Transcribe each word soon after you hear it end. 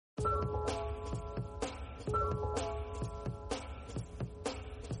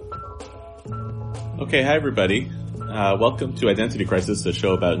Okay, hi everybody. Welcome to Identity Crisis, a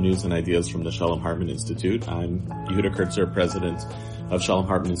show about news and ideas from the Shalom Hartman Institute. I'm Yehuda Kurtzer, president of Shalom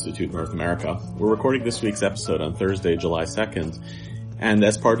Hartman Institute North America. We're recording this week's episode on Thursday, July 2nd. And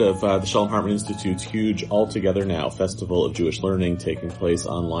as part of the Shalom Hartman Institute's huge All Together Now Festival of Jewish Learning taking place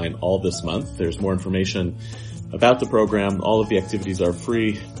online all this month, there's more information about the program. All of the activities are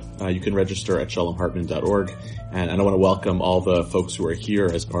free. You can register at shalomhartman.org. And I want to welcome all the folks who are here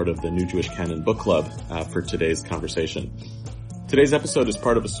as part of the New Jewish Canon Book Club for today's conversation. Today's episode is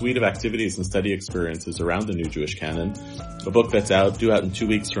part of a suite of activities and study experiences around the New Jewish Canon, a book that's due out in 2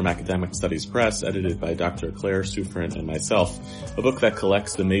 weeks from Academic Studies Press, edited by Dr. Claire Sufrin and myself, a book that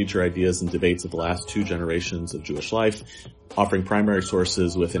collects the major ideas and debates of the last two generations of Jewish life, offering primary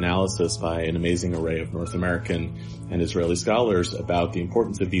sources with analysis by an amazing array of North American and Israeli scholars about the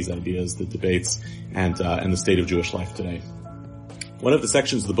importance of these ideas, the debates, and the state of Jewish life today. One of the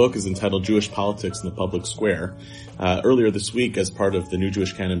sections of the book is entitled Jewish Politics in the Public Square. Earlier this week, as part of the New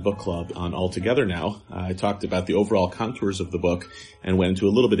Jewish Canon Book Club on All Together Now, I talked about the overall contours of the book and went into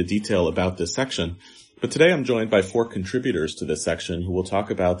a little bit of detail about this section. But today I'm joined by four contributors to this section who will talk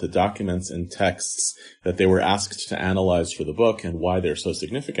about the documents and texts that they were asked to analyze for the book and why they're so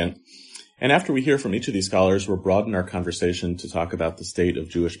significant. And after we hear from each of these scholars, we'll broaden our conversation to talk about the state of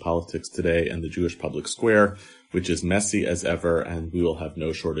Jewish politics today and the Jewish public square, which is messy as ever, and we will have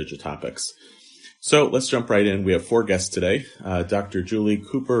no shortage of topics. So let's jump right in. We have four guests today. Dr. Julie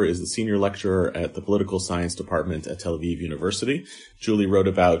Cooper is the senior lecturer at the Political Science Department at Tel Aviv University. Julie wrote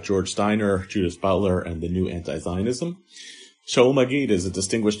about George Steiner, Judith Butler, and the new anti-Zionism. Shaul Magid is a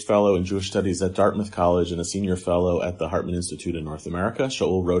distinguished fellow in Jewish studies at Dartmouth College and a senior fellow at the Hartman Institute in North America.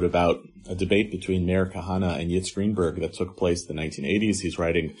 Shaul wrote about a debate between Meir Kahane and Yitz Greenberg that took place in the 1980s. He's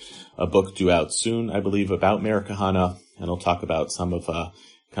writing a book due out soon, I believe, about Meir Kahane, and he'll talk about some of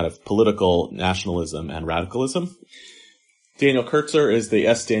kind of political nationalism and radicalism. Daniel Kurtzer is the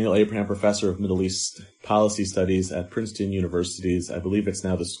S. Daniel Abraham Professor of Middle East Policy Studies at Princeton University's, I believe it's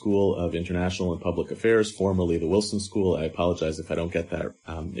now the School of International and Public Affairs, formerly the Wilson School. I apologize if I don't get that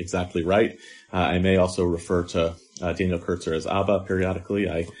exactly right. I may also refer to Daniel Kurtzer as Abba periodically.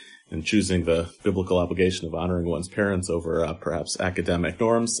 I am choosing the biblical obligation of honoring one's parents over perhaps academic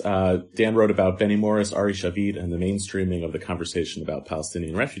norms. Dan wrote about Benny Morris, Ari Shavid, and the mainstreaming of the conversation about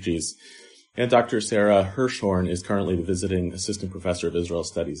Palestinian refugees. And Dr. Sarah Hirschhorn is currently the visiting assistant professor of Israel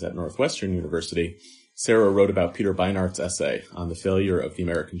studies at Northwestern University. Sarah wrote about Peter Beinart's essay on the failure of the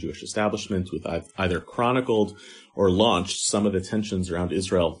American Jewish establishment, with either chronicled or launched some of the tensions around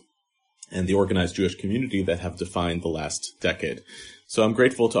Israel and the organized Jewish community that have defined the last decade. So I'm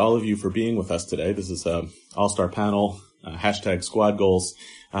grateful to all of you for being with us today. This is an all-star panel, hashtag squad goals.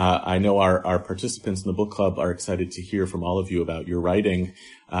 I know our participants in the book club are excited to hear from all of you about your writing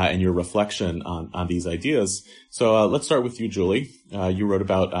and your reflection on these ideas. So let's start with you, Julie. You wrote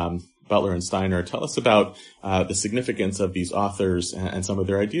about Butler and Steiner. Tell us about the significance of these authors and some of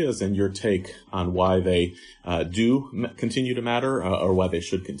their ideas and your take on why they do continue to matter or why they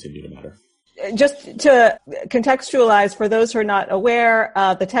should continue to matter. Just to contextualize, for those who are not aware,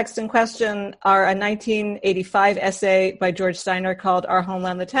 the texts in question are a 1985 essay by George Steiner called Our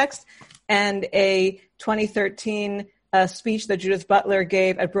Homeland, the Text, and a 2013 speech that Judith Butler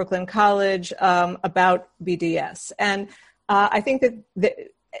gave at Brooklyn College about BDS. And I think that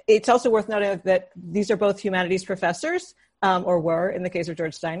it's also worth noting that these are both humanities professors, or were in the case of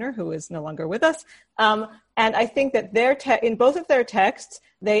George Steiner, who is no longer with us. And I think that in both of their texts,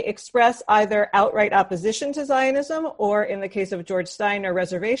 they express either outright opposition to Zionism or, in the case of George Steiner,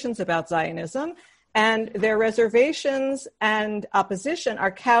 reservations about Zionism. And their reservations and opposition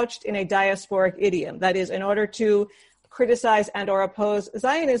are couched in a diasporic idiom. That is, in order to criticize and or oppose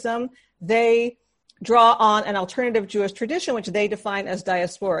Zionism, they draw on an alternative Jewish tradition, which they define as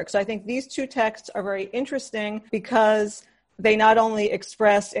diasporic. So I think these two texts are very interesting because they not only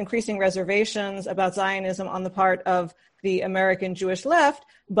express increasing reservations about Zionism on the part of the American Jewish left,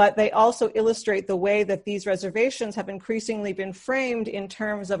 but they also illustrate the way that these reservations have increasingly been framed in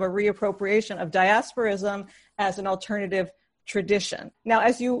terms of a reappropriation of diasporism as an alternative tradition. Now,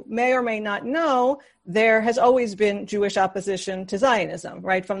 as you may or may not know, there has always been Jewish opposition to Zionism,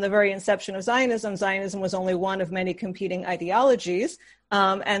 right? From the very inception of Zionism, Zionism was only one of many competing ideologies,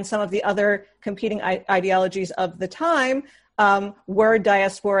 and some of the other competing ideologies of the time were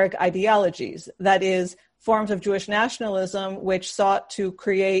diasporic ideologies. That is, forms of Jewish nationalism which sought to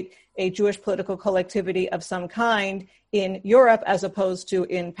create a Jewish political collectivity of some kind in Europe as opposed to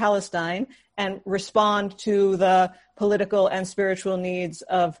in Palestine, and respond to the political and spiritual needs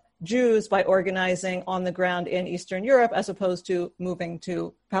of Jews by organizing on the ground in Eastern Europe as opposed to moving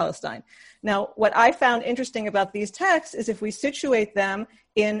to Palestine. Now, what I found interesting about these texts is if we situate them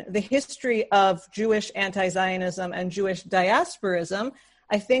in the history of Jewish anti-Zionism and Jewish diasporism,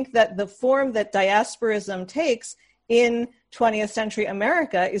 I think that the form that diasporism takes in 20th century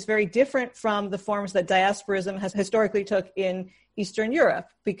America is very different from the forms that diasporism has historically took in Eastern Europe,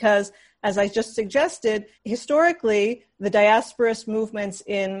 because as I just suggested, historically, the diasporist movements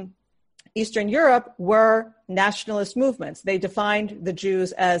in Eastern Europe were nationalist movements. They defined the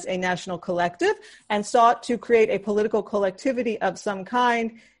Jews as a national collective and sought to create a political collectivity of some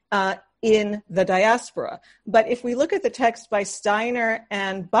kind in the diaspora. But if we look at the text by Steiner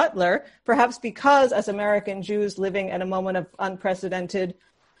and Butler, perhaps because as American Jews living at a moment of unprecedented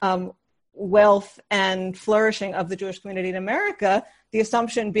wealth and flourishing of the Jewish community in America, the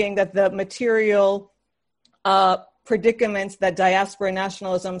assumption being that the material predicaments that diaspora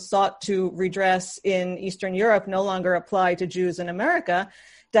nationalism sought to redress in Eastern Europe no longer apply to Jews in America,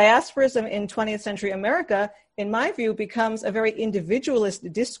 diasporism in 20th century America, in my view, becomes a very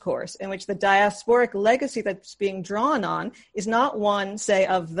individualist discourse in which the diasporic legacy that's being drawn on is not one, say,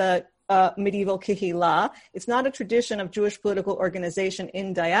 of the medieval kihila. It's not a tradition of Jewish political organization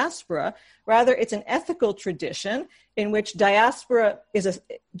in diaspora. Rather, it's an ethical tradition in which diaspora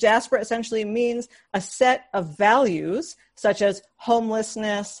essentially means a set of values such as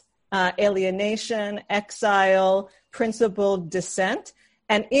homelessness, alienation, exile, principled dissent.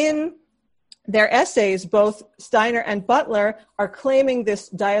 And in their essays, both Steiner and Butler are claiming this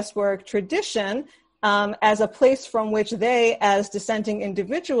diasporic tradition as a place from which they, as dissenting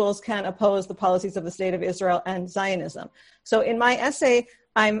individuals, can oppose the policies of the State of Israel and Zionism. So in my essay,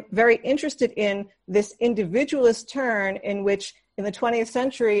 I'm very interested in this individualist turn in which, in the 20th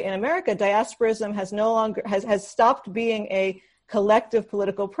century in America, diasporism has stopped being a collective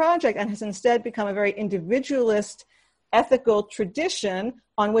political project and has instead become a very individualist ethical tradition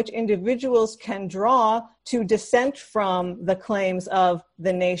on which individuals can draw to dissent from the claims of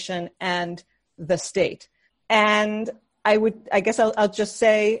the nation and the state. And I guess I'll just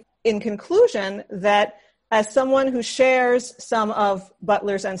say in conclusion that as someone who shares some of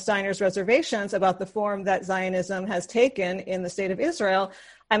Butler's and Steiner's reservations about the form that Zionism has taken in the State of Israel,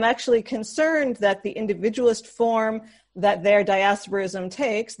 I'm actually concerned that the individualist form that their diasporism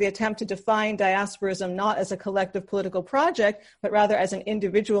takes, the attempt to define diasporism not as a collective political project, but rather as an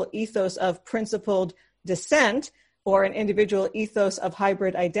individual ethos of principled dissent or an individual ethos of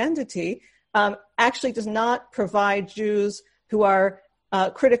hybrid identity, actually does not provide Jews who are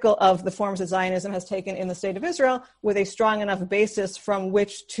critical of the forms that Zionism has taken in the State of Israel with a strong enough basis from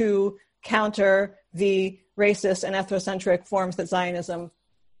which to counter the racist and ethnocentric forms that Zionism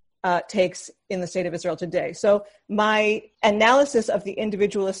takes in the State of Israel today. So my analysis of the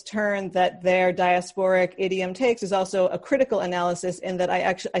individualist turn that their diasporic idiom takes is also a critical analysis in that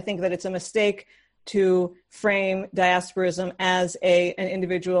I think that it's a mistake to frame diasporism as an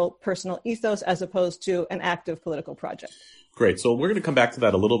individual personal ethos as opposed to an active political project. Great. So we're going to come back to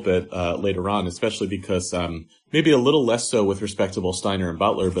that a little bit later on, especially because maybe a little less so with respect to both Steiner and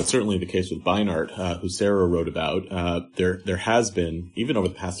Butler, but certainly the case with Beinart, who Sarah wrote about. There has been, even over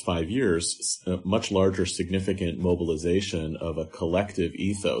the past 5 years, a much larger significant mobilization of a collective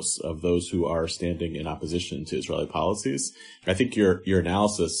ethos of those who are standing in opposition to Israeli policies. I think your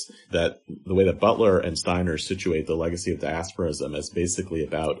analysis that the way that Butler and Steiner situate the legacy of diasporism as basically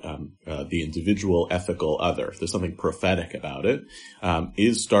about the individual ethical other, there's something prophetic about it,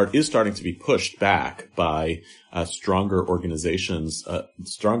 is starting to be pushed back by stronger organizations,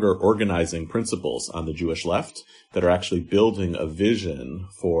 stronger organizing principles on the Jewish left that are actually building a vision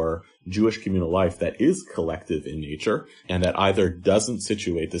for Jewish communal life that is collective in nature and that either doesn't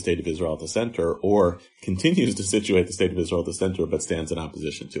situate the State of Israel at the center or continues to situate the State of Israel at the center but stands in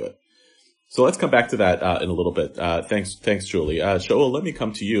opposition to it. So let's come back to that in a little bit. Thanks, Julie. Shaul, let me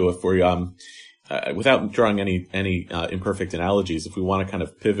come to you if we without drawing any imperfect analogies, if we want to kind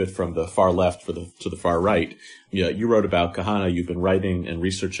of pivot from the far left to the far right. Yeah, you wrote about Kahana. You've been writing and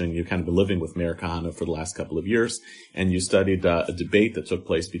researching. You've kind of been living with Meir Kahana for the last couple of years, and you studied a debate that took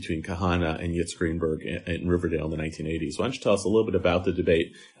place between Kahana and Yitz Greenberg in Riverdale in the 1980s. Why don't you tell us a little bit about the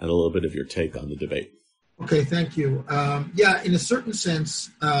debate and a little bit of your take on the debate? Okay, thank you. In a certain sense,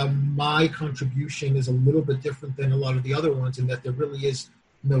 my contribution is a little bit different than a lot of the other ones in that there really is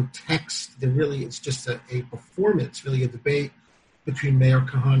no text. It's just a performance, really a debate between Meir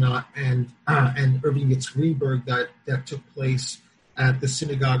Kahana and Irving Yitz Greenberg that took place at the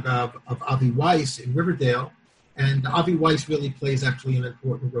synagogue of Avi Weiss in Riverdale. And Avi Weiss really plays actually an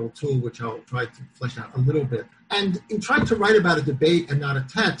important role too, which I'll try to flesh out a little bit. And in trying to write about a debate and not a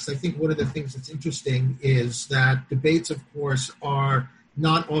text, I think one of the things that's interesting is that debates, of course, are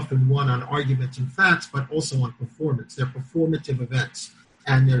not often won on arguments and facts, but also on performance. They're performative events.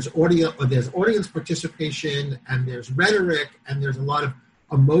 And there's audience participation, and there's rhetoric, and there's a lot of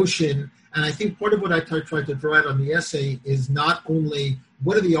emotion. And I think part of what I tried to draw out on the essay is not only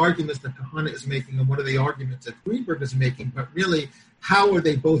what are the arguments that Kahana is making and what are the arguments that Greenberg is making, but really how are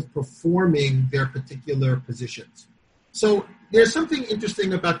they both performing their particular positions. So there's something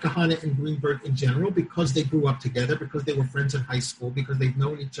interesting about Kahana and Greenberg in general because they grew up together, because they were friends in high school, because they've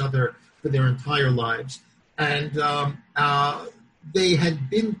known each other for their entire lives. And they had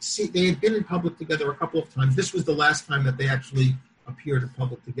been in public together a couple of times. This was the last time that they actually appeared in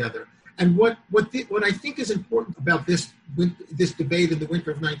public together. And what I think is important about this debate in the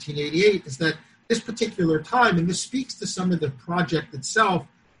winter of 1988 is that this particular time, and this speaks to some of the project itself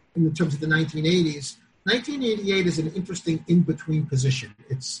in terms of the 1980s, 1988 is an interesting in-between position.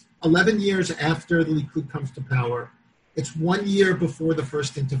 It's 11 years after the Likud comes to power. It's 1 year before the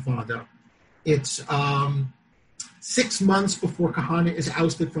first Intifada. It's 6 months before Kahana is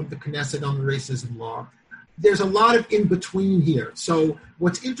ousted from the Knesset on the racism law. There's a lot of in-between here. So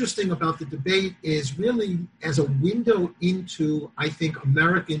what's interesting about the debate is really as a window into, I think,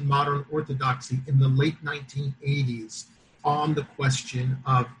 American modern orthodoxy in the late 1980s on the question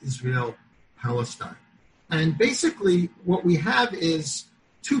of Israel-Palestine. And basically what we have is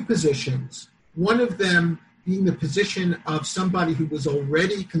two positions, one of them being the position of somebody who was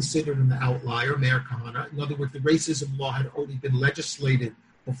already considered an outlier, Meir Kahana. In other words, the racism law had already been legislated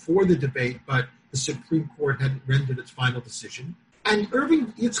before the debate, but the Supreme Court had rendered its final decision. And Irving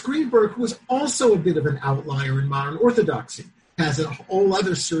Yitzhak Greenberg, who was also a bit of an outlier in modern orthodoxy, has a whole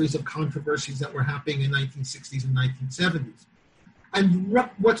other series of controversies that were happening in the 1960s and 1970s. And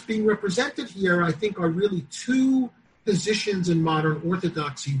what's being represented here, I think, are really two positions in modern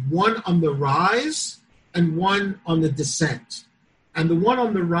orthodoxy, one on the rise and one on the descent. And the one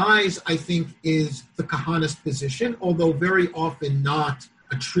on the rise, I think, is the Kahana's position, although very often not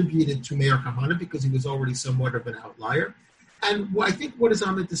attributed to Meir Kahana because he was already somewhat of an outlier. And I think what is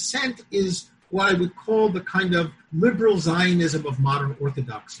on the descent is what I would call the kind of liberal Zionism of modern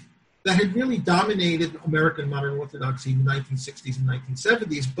orthodoxy that had really dominated American modern orthodoxy in the 1960s and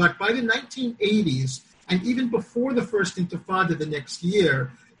 1970s. But by the 1980s, and even before the first Intifada the next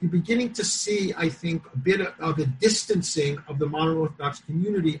year, you're beginning to see, I think, a bit of a distancing of the modern Orthodox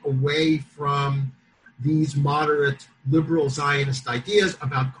community away from these moderate liberal Zionist ideas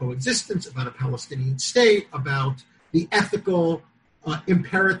about coexistence, about a Palestinian state, about the ethical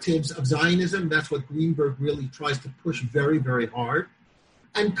imperatives of Zionism. That's what Greenberg really tries to push very, very hard.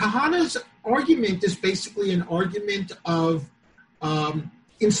 And Kahana's argument is basically an argument of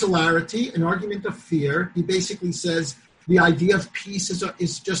insularity, an argument of fear. He basically says the idea of peace is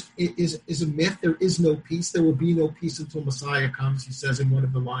a myth. There is no peace. There will be no peace until Messiah comes, he says in one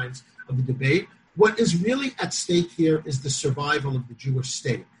of the lines of the debate. What is really at stake here is the survival of the Jewish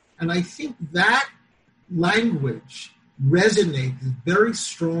state. And I think that language resonates very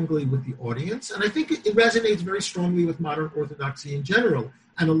strongly with the audience. And I think it resonates very strongly with modern orthodoxy in general.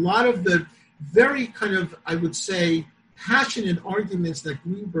 And a lot of the very kind of, I would say, passionate arguments that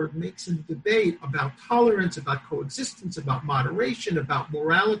Greenberg makes in the debate about tolerance, about coexistence, about moderation, about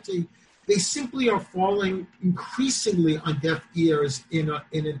morality, they simply are falling increasingly on deaf ears in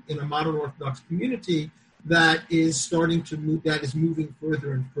a modern Orthodox community that is starting to move, that is moving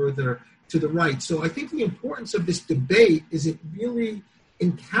further and further to the right. So I think the importance of this debate is it really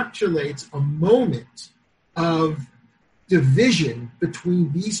encapsulates a moment of division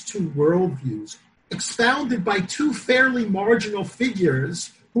between these two worldviews, expounded by two fairly marginal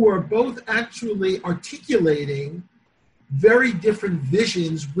figures who are both actually articulating very different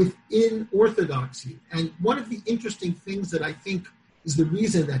visions within Orthodoxy. And one of the interesting things that I think is the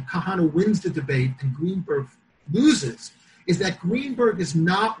reason that Kahana wins the debate and Greenberg loses is that Greenberg is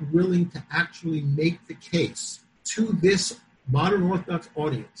not willing to actually make the case to this modern Orthodox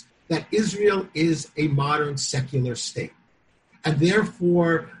audience that Israel is a modern secular state. And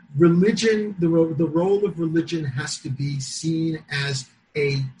therefore, religion, the role of religion has to be seen as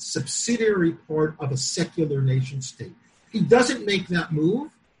a subsidiary part of a secular nation state. He doesn't make that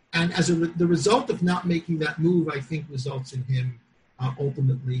move, and as the result of not making that move, I think results in him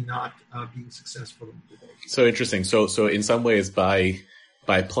ultimately not being successful in the debate. So interesting. So in some ways, by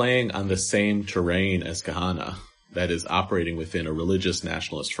playing on the same terrain as Kahana, that is operating within a religious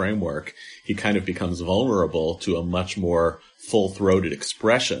nationalist framework, he kind of becomes vulnerable to a much more full-throated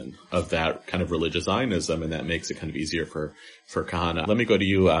expression of that kind of religious Zionism, and that makes it kind of easier for Kahana. Let me go to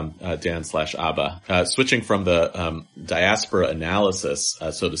you, Dan/Abba. Switching from the diaspora analysis,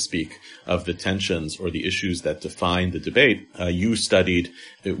 so to speak, of the tensions or the issues that define the debate, you studied,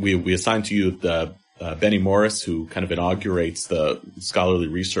 we assigned to you the Benny Morris, who kind of inaugurates the scholarly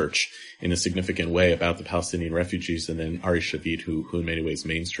research in a significant way about the Palestinian refugees, and then Ari Shavit, who in many ways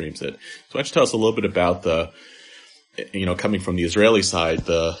mainstreams it. So why don't you tell us a little bit about coming from the Israeli side,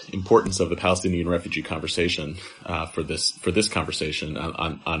 the importance of the Palestinian refugee conversation for this conversation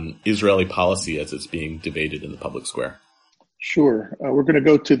on Israeli policy as it's being debated in the public square. Sure. We're going to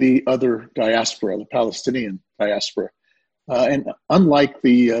go to the other diaspora, the Palestinian diaspora. And unlike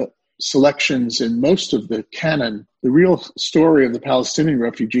the selections in most of the canon, the real story of the Palestinian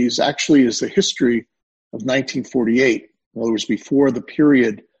refugees actually is the history of 1948. In other words, before the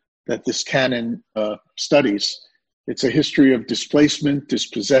period that this canon studies. It's a history of displacement,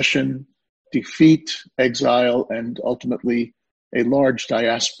 dispossession, defeat, exile, and ultimately a large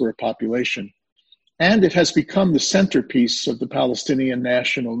diaspora population. And it has become the centerpiece of the Palestinian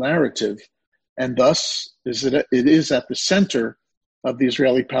national narrative, and thus it is at the center of the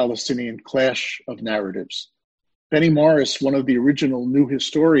Israeli-Palestinian clash of narratives. Benny Morris, one of the original new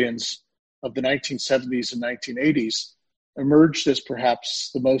historians of the 1970s and 1980s, emerged as perhaps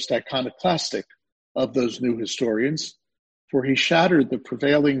the most iconoclastic of those new historians, for he shattered the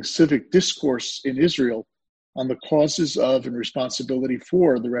prevailing civic discourse in Israel on the causes of and responsibility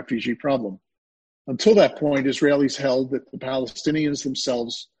for the refugee problem. Until that point, Israelis held that the Palestinians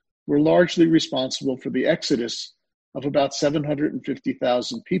themselves were largely responsible for the exodus of about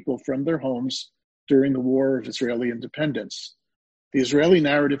 750,000 people from their homes during the War of Israeli Independence. The Israeli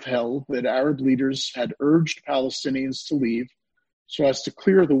narrative held that Arab leaders had urged Palestinians to leave so as to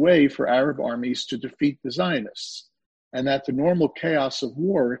clear the way for Arab armies to defeat the Zionists, and that the normal chaos of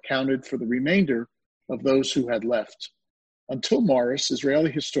war accounted for the remainder of those who had left. Until Morris, Israeli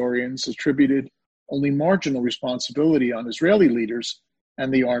historians attributed only marginal responsibility on Israeli leaders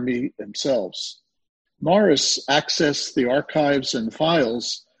and the army themselves. Morris accessed the archives and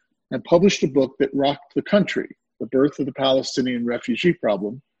files and published a book that rocked the country, The Birth of the Palestinian Refugee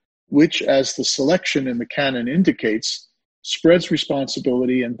Problem, which, as the selection in the canon indicates, spreads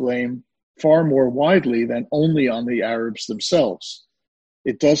responsibility and blame far more widely than only on the Arabs themselves.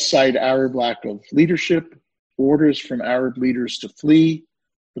 It does cite Arab lack of leadership, orders from Arab leaders to flee,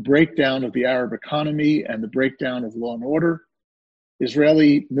 the breakdown of the Arab economy and the breakdown of law and order,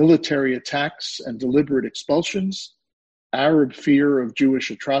 Israeli military attacks and deliberate expulsions, Arab fear of Jewish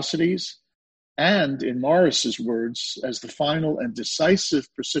atrocities, and, in Morris's words, as the final and decisive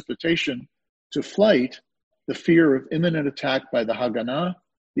precipitation to flight, the fear of imminent attack by the Haganah,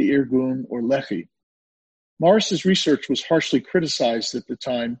 the Irgun, or Lehi. Morris's research was harshly criticized at the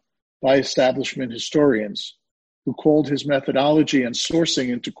time by establishment historians, who called his methodology and sourcing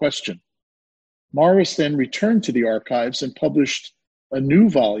into question. Morris then returned to the archives and published a new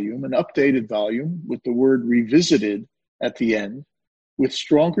volume, an updated volume with the word revisited at the end, with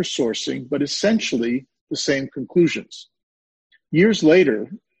stronger sourcing, but essentially the same conclusions. Years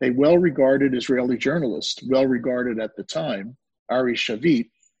later, a well-regarded Israeli journalist, well-regarded at the time, Ari Shavit,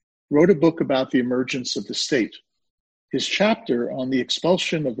 wrote a book about the emergence of the state. His chapter on the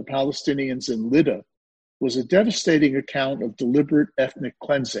expulsion of the Palestinians in Lydda was a devastating account of deliberate ethnic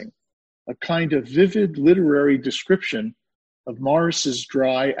cleansing, a kind of vivid literary description of Morris's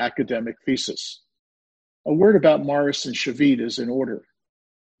dry academic thesis. A word about Morris and Shavit is in order.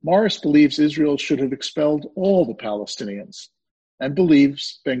 Morris believes Israel should have expelled all the Palestinians and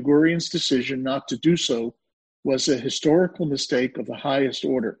believes Ben-Gurion's decision not to do so was a historical mistake of the highest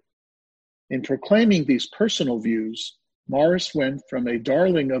order. In proclaiming these personal views, Morris went from a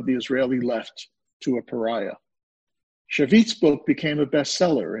darling of the Israeli left to a pariah. Shavit's book became a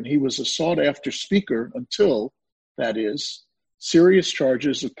bestseller, and he was a sought-after speaker until, that is, serious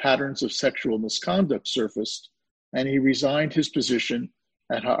charges of patterns of sexual misconduct surfaced, and he resigned his position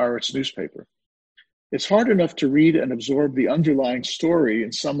at Haaretz newspaper. It's hard enough to read and absorb the underlying story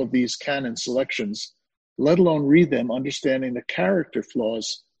in some of these canon selections, let alone read them understanding the character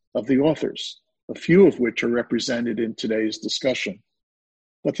flaws of the authors, a few of which are represented in today's discussion.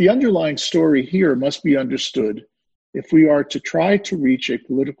 But the underlying story here must be understood if we are to try to reach a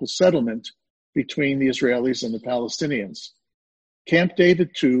political settlement between the Israelis and the Palestinians. Camp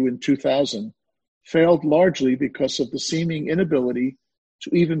David II in 2000 failed largely because of the seeming inability to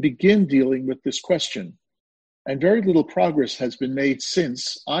even begin dealing with this question, and very little progress has been made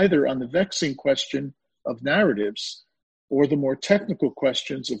since, either on the vexing question of narratives, or the more technical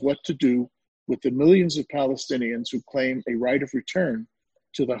questions of what to do with the millions of Palestinians who claim a right of return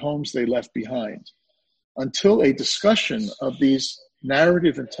to the homes they left behind. Until a discussion of these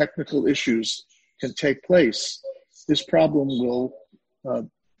narrative and technical issues can take place, this problem will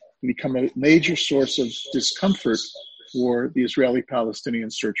become a major source of discomfort for the Israeli-Palestinian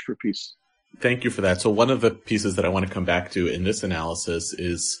search for peace. Thank you for that. So one of the pieces that I want to come back to in this analysis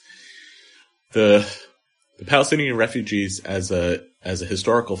is the Palestinian refugees as a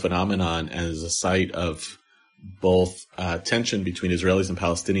historical phenomenon, as a site of both tension between Israelis and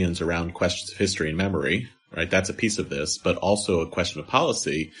Palestinians around questions of history and memory, right? That's a piece of this, but also a question of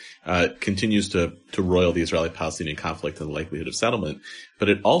policy continues to roil the Israeli-Palestinian conflict and the likelihood of settlement. But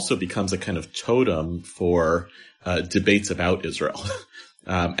it also becomes a kind of totem for debates about Israel.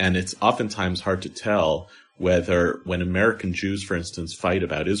 And it's oftentimes hard to tell whether when American Jews, for instance, fight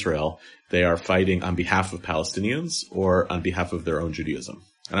about Israel, they are fighting on behalf of Palestinians or on behalf of their own Judaism.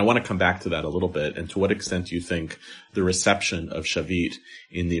 And I want to come back to that a little bit, and to what extent do you think the reception of Shavit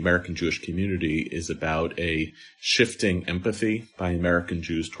in the American Jewish community is about a shifting empathy by American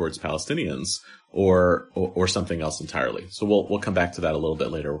Jews towards Palestinians or something else entirely? So we'll come back to that a little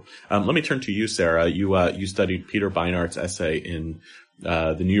bit later. Let me turn to you, Sarah. You studied Peter Beinart's essay in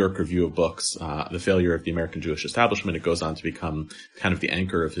the New York Review of Books, The Failure of the American Jewish Establishment. It goes on to become kind of the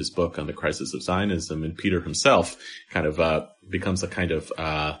anchor of his book on the crisis of Zionism. And Peter himself kind of becomes a kind of,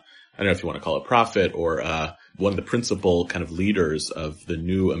 I don't know if you want to call it prophet or one of the principal kind of leaders of the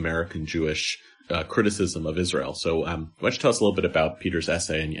new American Jewish criticism of Israel. So why don't you tell us a little bit about Peter's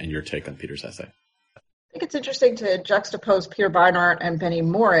essay and your take on Peter's essay? I think it's interesting to juxtapose Peter Beinart and Benny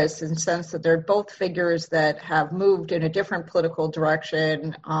Morris in the sense that they're both figures that have moved in a different political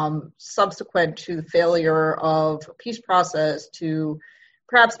direction subsequent to the failure of a peace process, to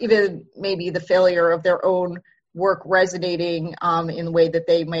perhaps even maybe the failure of their own work resonating in the way that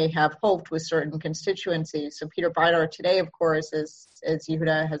they may have hoped with certain constituencies. So Peter Beinart today, of course, as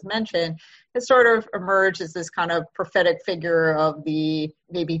Yehuda has mentioned, has sort of emerged as this kind of prophetic figure of the,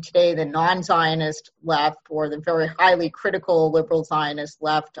 maybe today, the non-Zionist left or the very highly critical liberal Zionist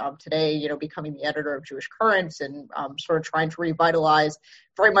left, today, becoming the editor of Jewish Currents and sort of trying to revitalize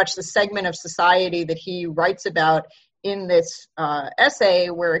very much the segment of society that he writes about in this essay,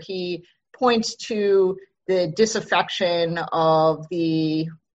 where he points to the disaffection of the,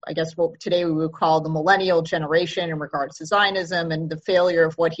 I guess what today we would call the millennial generation in regards to Zionism, and the failure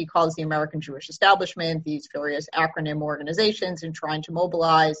of what he calls the American Jewish establishment, these various acronym organizations, in trying to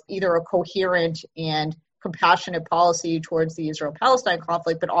mobilize either a coherent and compassionate policy towards the Israel-Palestine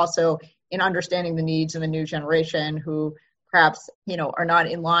conflict, but also in understanding the needs of a new generation who perhaps, are not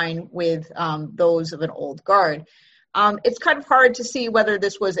in line with those of an old guard. It's kind of hard to see whether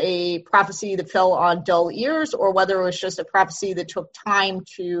this was a prophecy that fell on dull ears or whether it was just a prophecy that took time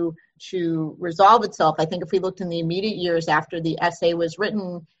to resolve itself. I think if we looked in the immediate years after the essay was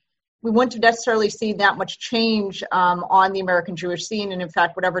written, we wouldn't have necessarily seen that much change on the American Jewish scene. And in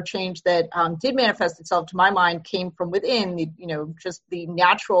fact, whatever change that did manifest itself, to my mind, came from within, just the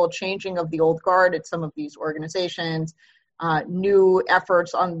natural changing of the old guard at some of these organizations. New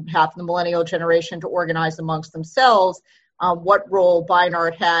efforts on behalf of the millennial generation to organize amongst themselves, what role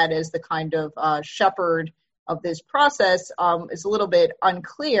Beinart had as the kind of shepherd of this process is a little bit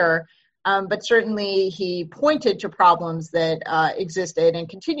unclear, but certainly he pointed to problems that existed and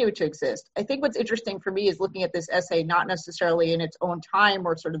continue to exist. I think what's interesting for me is looking at this essay not necessarily in its own time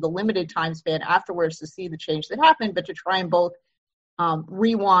or sort of the limited time span afterwards to see the change that happened, but to try and both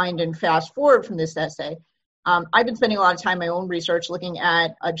rewind and fast forward from this essay. I've been spending a lot of time in my own research looking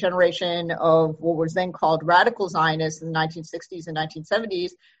at a generation of what was then called radical Zionists in the 1960s and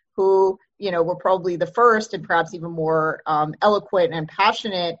 1970s who, were probably the first and perhaps even more eloquent and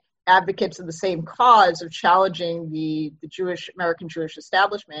passionate advocates of the same cause of challenging the American Jewish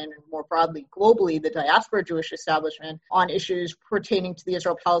establishment and more broadly globally the diaspora Jewish establishment on issues pertaining to the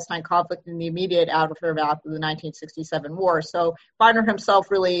Israel-Palestine conflict in the immediate aftermath of the 1967 war. So Beinart himself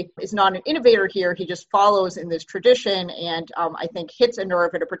really is not an innovator here. He just follows in this tradition and I think hits a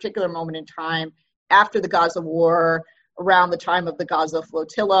nerve at a particular moment in time after the Gaza war, around the time of the Gaza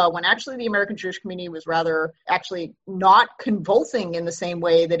flotilla, when actually the American Jewish community was rather actually not convulsing in the same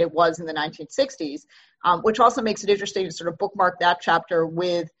way that it was in the 1960s, which also makes it interesting to sort of bookmark that chapter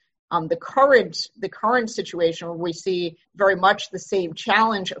with the current situation where we see very much the same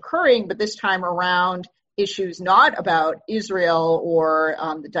challenge occurring, but this time around issues not about Israel or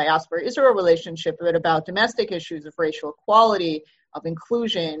the diaspora-Israel relationship, but about domestic issues of racial equality, of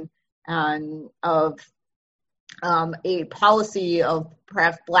inclusion, and of a policy of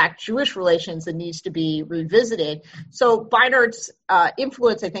perhaps Black-Jewish relations that needs to be revisited. So Beinart's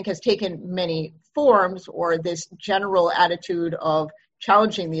influence, I think, has taken many forms, or this general attitude of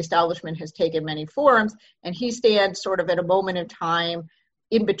challenging the establishment has taken many forms, and he stands sort of at a moment in time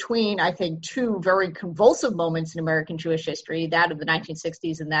in between, I think, two very convulsive moments in American Jewish history, that of the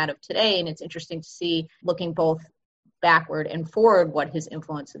 1960s and that of today, and it's interesting to see, looking both backward and forward, what his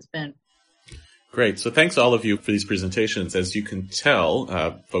influence has been. Great. So thanks all of you for these presentations. As you can tell,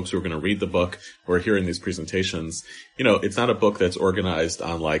 folks who are going to read the book or are hearing these presentations, it's not a book that's organized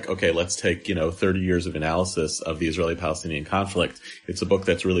on like, okay, let's take, 30 years of analysis of the Israeli-Palestinian conflict. It's a book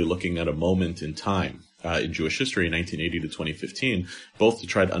that's really looking at a moment in time in Jewish history, 1980 to 2015, both to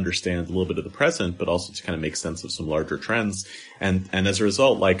try to understand a little bit of the present, but also to kind of make sense of some larger trends. And as a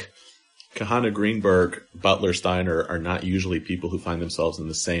result, like, Kahana, Greenberg, Butler, Steiner are not usually people who find themselves in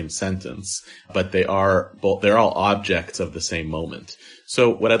the same sentence, but they're all objects of the same moment. So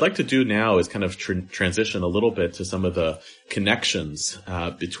what I'd like to do now is kind of transition a little bit to some of the connections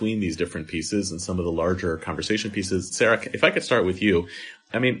between these different pieces and some of the larger conversation pieces. Sarah, if I could start with you.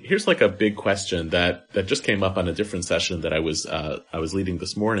 I mean, here's like a big question that just came up on a different session that I was leading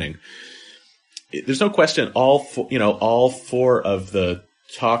this morning. There's no question all four of the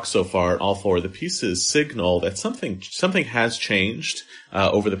talk so far, all four of the pieces signal that something has changed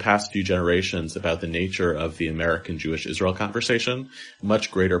over the past few generations about the nature of the American Jewish Israel conversation.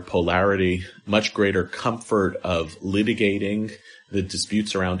 Much greater polarity, much greater comfort of litigating the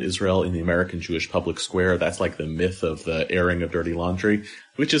disputes around Israel in the American Jewish public square. That's like the myth of the airing of dirty laundry,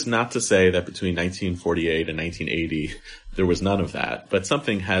 which is not to say that between 1948 and 1980, there was none of that, but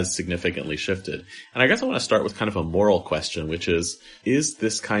something has significantly shifted. And I guess I want to start with kind of a moral question, which is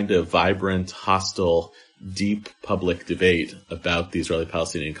this kind of vibrant, hostile, deep public debate about the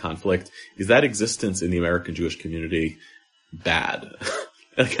Israeli-Palestinian conflict, is that existence in the American Jewish community bad?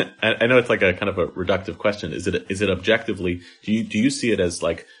 I know it's like a kind of a reductive question. Is it objectively, do you see it as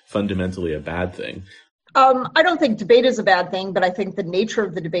like fundamentally a bad thing? I don't think debate is a bad thing, but I think the nature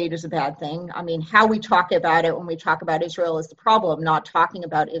of the debate is a bad thing. I mean, how we talk about it when we talk about Israel is the problem, not talking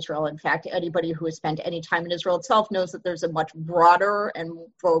about Israel. In fact, anybody who has spent any time in Israel itself knows that there's a much broader and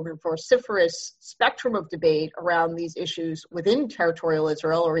vociferous spectrum of debate around these issues within territorial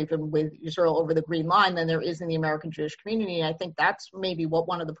Israel, or even with Israel over the Green Line, than there is in the American Jewish community. And I think that's maybe what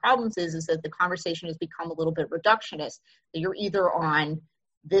one of the problems is that the conversation has become a little bit reductionist, that you're either on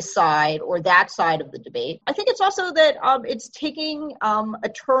this side or that side of the debate. I think it's also that it's taking a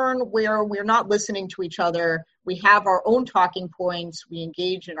turn where we're not listening to each other. We have our own talking points. We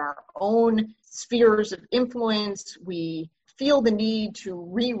engage in our own spheres of influence. We feel the need to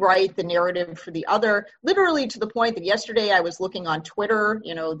rewrite the narrative for the other, literally to the point that yesterday I was looking on Twitter,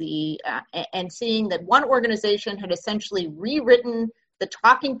 and seeing that one organization had essentially rewritten the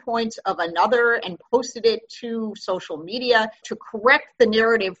talking points of another and posted it to social media to correct the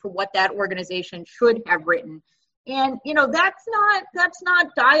narrative for what that organization should have written. And, that's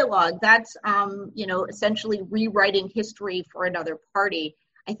not dialogue. That's, essentially rewriting history for another party.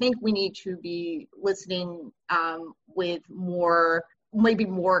 I think we need to be listening with maybe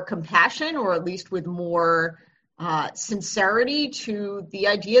more compassion, or at least with more sincerity to the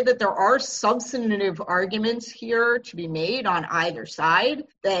idea that there are substantive arguments here to be made on either side,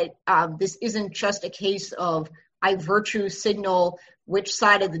 that this isn't just a case of I virtue signal which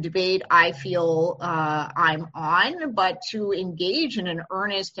side of the debate I feel I'm on, but to engage in an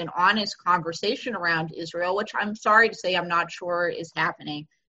earnest and honest conversation around Israel, which I'm sorry to say I'm not sure is happening.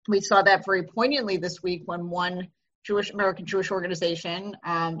 We saw that very poignantly this week when one American Jewish organization,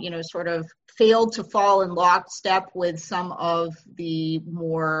 sort of failed to fall in lockstep with some of the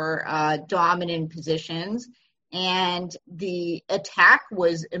more dominant positions. And the attack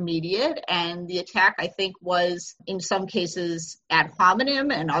was immediate, and the attack, I think, was in some cases ad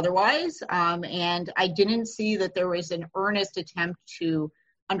hominem and otherwise. And I didn't see that there was an earnest attempt to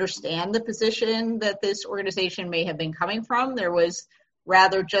understand the position that this organization may have been coming from. There was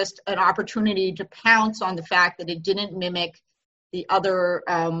rather just an opportunity to pounce on the fact that it didn't mimic the other,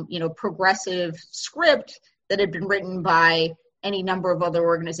 progressive script that had been written by any number of other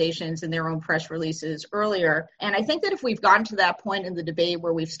organizations in their own press releases earlier. And I think that if we've gotten to that point in the debate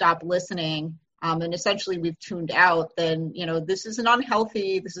where we've stopped listening and essentially we've tuned out, then, this is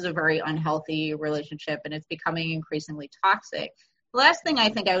a very unhealthy relationship, and it's becoming increasingly toxic. The last thing I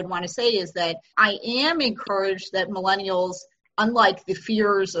think I would want to say is that I am encouraged that millennials, unlike the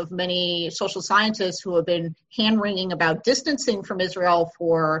fears of many social scientists who have been hand-wringing about distancing from Israel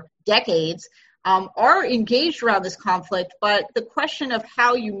for decades, are engaged around this conflict. But the question of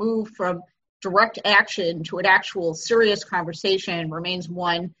how you move from direct action to an actual serious conversation remains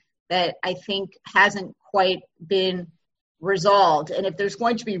one that I think hasn't quite been resolved. And if there's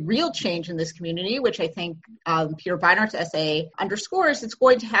going to be real change in this community, which I think Peter Beinart's essay underscores, it's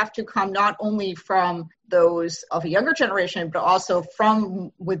going to have to come not only from those of a younger generation, but also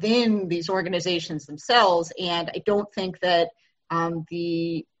from within these organizations themselves. And I don't think that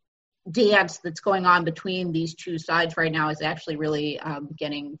the dance that's going on between these two sides right now is actually really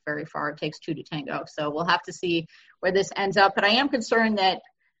getting very far. It takes two to tango. So we'll have to see where this ends up. But I am concerned that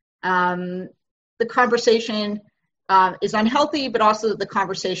the conversation is unhealthy, but also the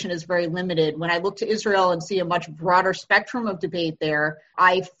conversation is very limited. When I look to Israel and see a much broader spectrum of debate there,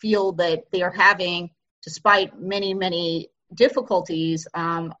 I feel that they are having, despite many, many difficulties,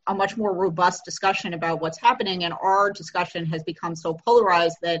 a much more robust discussion about what's happening. And our discussion has become so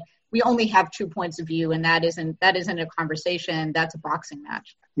polarized that we only have 2 points of view, and that isn't a conversation. That's a boxing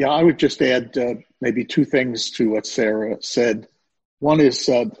match. Yeah, I would just add maybe two things to what Sarah said. One is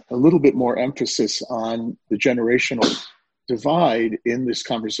a little bit more emphasis on the generational divide in this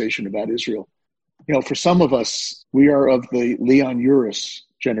conversation about Israel. You know, for some of us, we are of the Leon Uris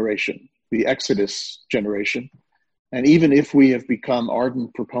generation, the Exodus generation. And even if we have become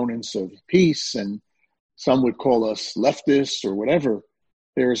ardent proponents of peace, and some would call us leftists or whatever,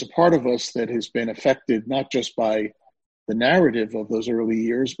 there is a part of us that has been affected not just by the narrative of those early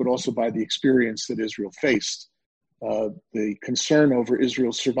years, but also by the experience that Israel faced. The concern over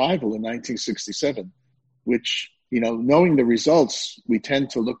Israel's survival in 1967, which, you know, knowing the results, we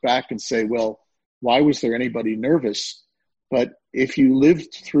tend to look back and say, well, why was there anybody nervous? But if you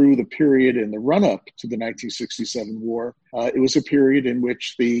lived through the period in the run-up to the 1967 war, it was a period in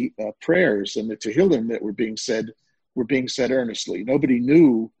which the prayers and the Tehillim that were being said earnestly. Nobody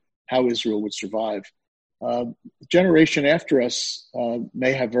knew how Israel would survive. The generation after us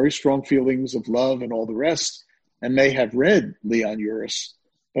may have very strong feelings of love and all the rest, and may have read Leon Uris,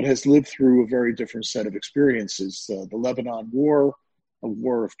 but has lived through a very different set of experiences. The Lebanon War, a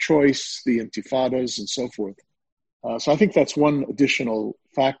war of choice, the Intifadas, and so forth. So I think that's one additional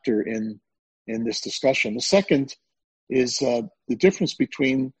factor in this discussion. The second is the difference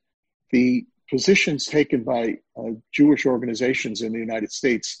between the positions taken by Jewish organizations in the United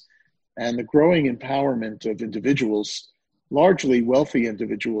States and the growing empowerment of individuals, largely wealthy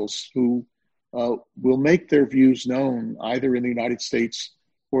individuals, who will make their views known either in the United States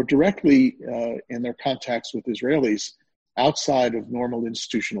or directly in their contacts with Israelis outside of normal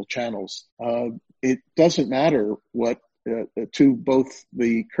institutional channels. It doesn't matter what to both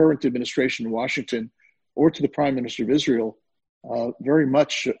the current administration in Washington or to the Prime Minister of Israel, very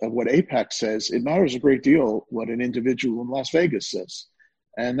much of what AIPAC says. It matters a great deal what an individual in Las Vegas says.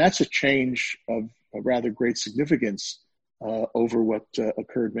 And that's a change of a rather great significance over what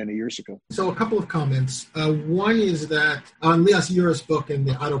occurred many years ago. So a couple of comments. One is that on Leon Uris' book and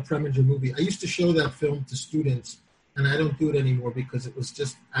the Otto Preminger movie, I used to show that film to students, and I don't do it anymore because it was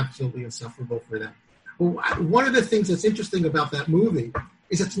just absolutely insufferable for them. Well, one of the things that's interesting about that movie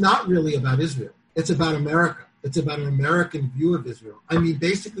is it's not really about Israel. It's about America. It's about an American view of Israel. I mean,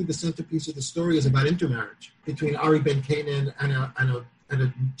 basically the centerpiece of the story is about intermarriage between Ari Ben Canaan and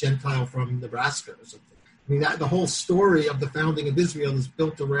a Gentile from Nebraska or something. I mean, the whole story of the founding of Israel is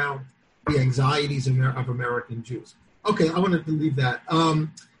built around the anxieties of American Jews. Okay, I wanted to leave that.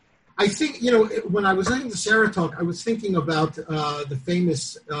 I think, when I was listening to Sarah talk, I was thinking about the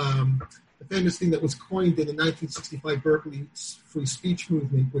famous thing that was coined in the 1965 Berkeley free speech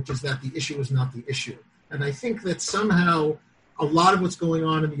movement, which is that the issue is not the issue. And I think that somehow a lot of what's going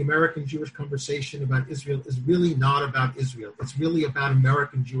on in the American Jewish conversation about Israel is really not about Israel. It's really about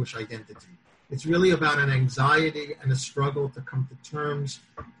American Jewish identity. It's really about an anxiety and a struggle to come to terms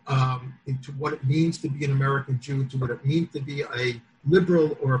into what it means to be an American Jew, to what it means to be a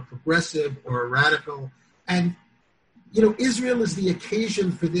liberal or a progressive or a radical. And, Israel is the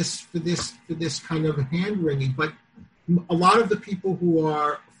occasion for this kind of hand-wringing. But a lot of the people who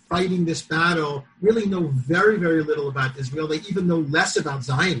are fighting this battle really know very, very little about Israel. They even know less about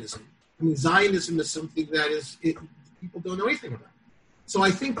Zionism. I mean, Zionism is something that people don't know anything about. So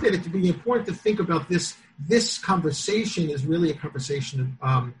I think that it would be important to think about this. This conversation is really a conversation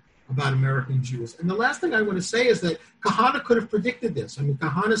about American Jews. And the last thing I want to say is that Kahana could have predicted this. I mean,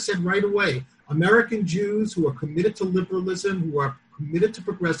 Kahana said right away, American Jews who are committed to liberalism, who are committed to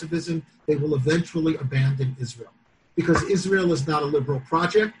progressivism, they will eventually abandon Israel. Because Israel is not a liberal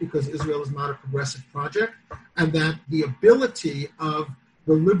project, because Israel is not a progressive project, and that the ability of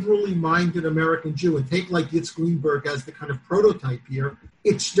the liberally minded American Jew, and take like Yitz Greenberg as the kind of prototype here,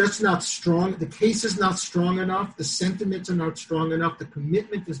 it's just not strong. The case is not strong enough. The sentiments are not strong enough. The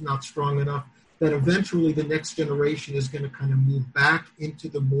commitment is not strong enough that eventually the next generation is going to kind of move back into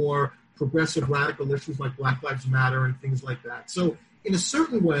the more progressive radical issues like Black Lives Matter and things like that. So in a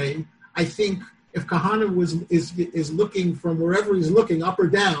certain way, I think if Kahana is looking from wherever he's looking, up or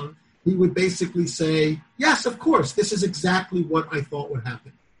down, he would basically say, yes, of course, this is exactly what I thought would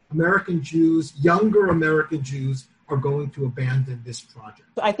happen. American Jews, younger American Jews, are going to abandon this project.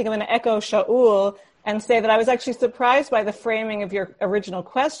 I think I'm going to echo Shaul and say that I was actually surprised by the framing of your original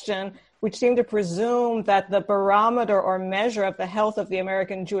question, which seemed to presume that the barometer or measure of the health of the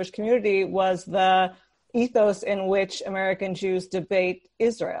American Jewish community was the ethos in which American Jews debate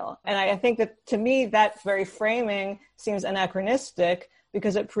Israel. And I think that, to me, that very framing seems anachronistic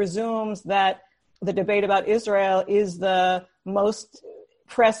because it presumes that the debate about Israel is the most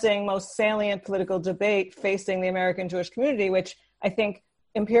pressing, most salient political debate facing the American Jewish community, which I think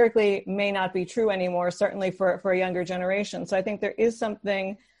empirically may not be true anymore, certainly for a younger generation. So I think there is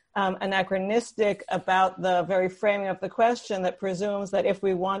something anachronistic about the very framing of the question that presumes that if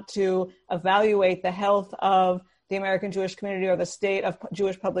we want to evaluate the health of the American Jewish community or the state of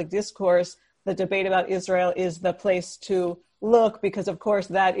Jewish public discourse, the debate about Israel is the place to look, because of course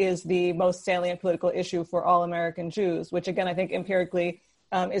that is the most salient political issue for all American Jews, which again, I think empirically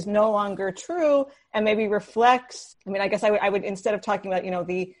is no longer true and maybe reflects, I guess I would instead of talking about,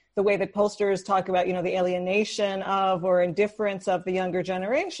 the way that pollsters talk about, the alienation of or indifference of the younger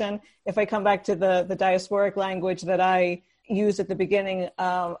generation, if I come back to the diasporic language that I used at the beginning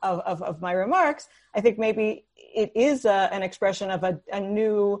of my remarks, I think maybe it is an expression of a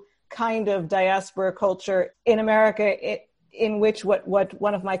new kind of diaspora culture in America, in which what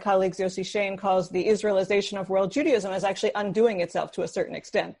one of my colleagues, Yossi Shane, calls the Israelization of world Judaism is actually undoing itself to a certain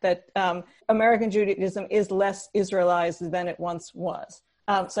extent, that American Judaism is less Israelized than it once was.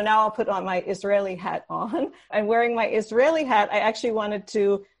 So now I'll put on my Israeli hat on. And wearing my Israeli hat, I actually wanted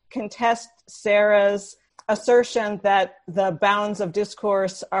to contest Sarah's assertion that the bounds of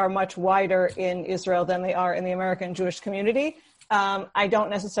discourse are much wider in Israel than they are in the American Jewish community. I don't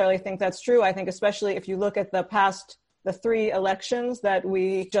necessarily think that's true. I think especially if you look at the three elections that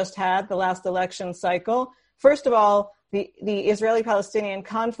we just had, the last election cycle. First of all, the Israeli-Palestinian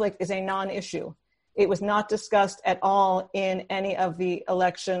conflict is a non-issue. It was not discussed at all in any of the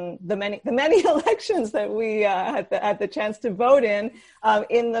many elections that we had the chance to vote in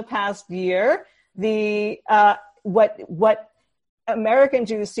the past year. What American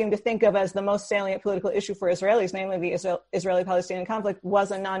Jews seem to think of as the most salient political issue for Israelis, namely the Israeli-Palestinian conflict,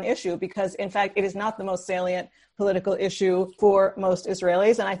 was a non-issue because, in fact, it is not the most salient political issue for most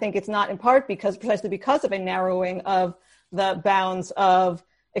Israelis. And I think it's not in part precisely because of a narrowing of the bounds of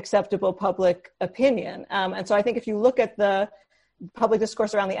acceptable public opinion. And so I think if you look at the public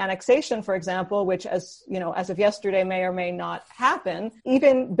discourse around the annexation, for example, which as of yesterday may or may not happen,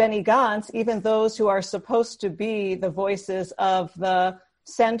 even Benny Gantz, even those who are supposed to be the voices of the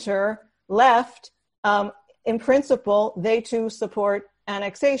center left, in principle, they too support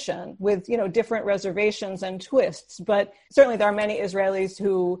annexation with, different reservations and twists. But certainly there are many Israelis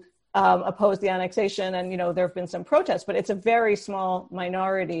who oppose the annexation, and there have been some protests, but it's a very small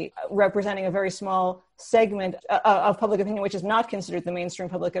minority representing a very small segment of public opinion, which is not considered the mainstream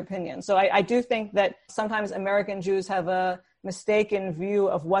public opinion. So I do think that sometimes American Jews have a mistaken view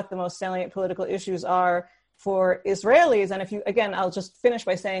of what the most salient political issues are for Israelis. And I'll just finish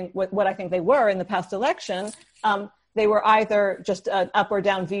by saying what I think they were in the past election. They were either just an up or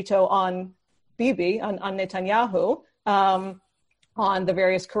down veto on Bibi, on Netanyahu, on the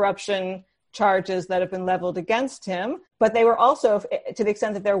various corruption charges that have been leveled against him. But they were also, to the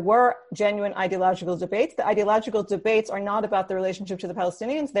extent that there were genuine ideological debates, the ideological debates are not about the relationship to the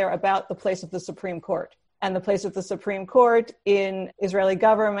Palestinians, they're about the place of the Supreme Court and the place of the Supreme Court in Israeli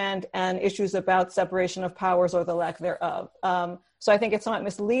government and issues about separation of powers or the lack thereof. So I think it's somewhat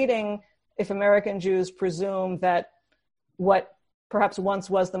misleading if American Jews presume that what perhaps once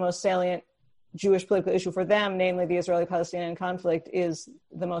was the most salient Jewish political issue for them, namely the Israeli-Palestinian conflict, is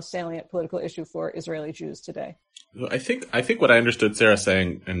the most salient political issue for Israeli Jews today. I think what I understood Sarah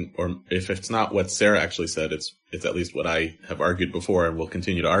saying, or if it's not what Sarah actually said, it's at least what I have argued before and will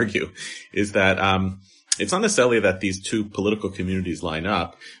continue to argue, is that it's not necessarily that these two political communities line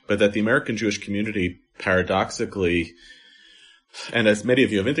up, but that the American Jewish community paradoxically And as many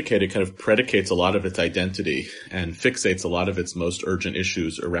of you have indicated, kind of predicates a lot of its identity and fixates a lot of its most urgent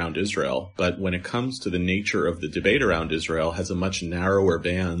issues around Israel. But when it comes to the nature of the debate around Israel, has a much narrower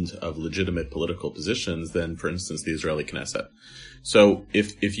band of legitimate political positions than, for instance, the Israeli Knesset. So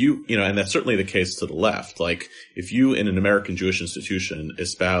if you, and that's certainly the case to the left, like if you in an American Jewish institution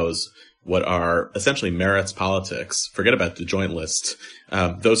espouse what are essentially Meretz politics, forget about the joint list,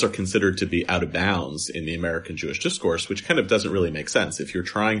 those are considered to be out of bounds in the American Jewish discourse, which kind of doesn't really make sense. If you're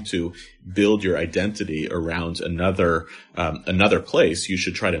trying to build your identity around another place, you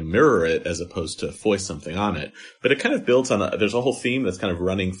should try to mirror it as opposed to foist something on it. But it kind of builds on there's a whole theme that's kind of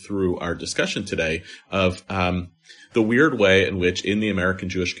running through our discussion today of, the weird way in which in the American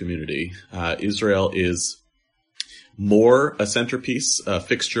Jewish community, Israel is more a centerpiece, a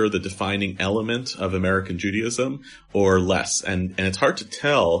fixture, the defining element of American Judaism, or less. And it's hard to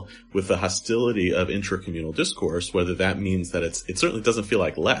tell with the hostility of intracommunal discourse whether that means that it certainly doesn't feel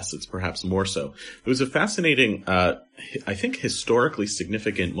like less. It's perhaps more so. It was a fascinating, I think historically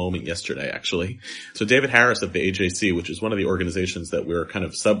significant moment yesterday, actually. So David Harris of the AJC, which is one of the organizations that we're kind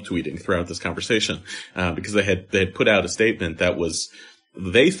of subtweeting throughout this conversation, because they had put out a statement that was,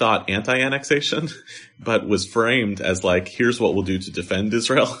 they thought anti-annexation, but was framed as like, here's what we'll do to defend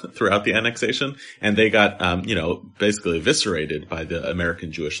Israel throughout the annexation. And they got, basically eviscerated by the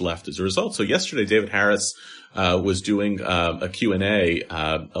American Jewish left as a result. So yesterday, David Harris, was doing, a Q&A,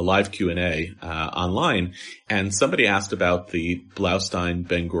 a live Q&A, online. And somebody asked about the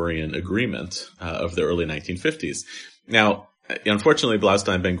Blaustein-Ben Gurion agreement, of the early 1950s. Now, unfortunately,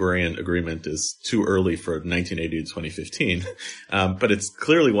 Blaustein-Ben Gurion agreement is too early for 1980 to 2015, but it's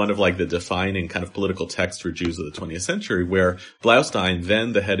clearly one of like the defining kind of political texts for Jews of the 20th century, where Blaustein,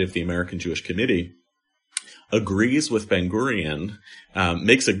 then the head of the American Jewish Committee, agrees with Ben Gurion,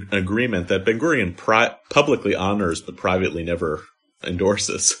 makes an agreement that Ben Gurion publicly honors but privately never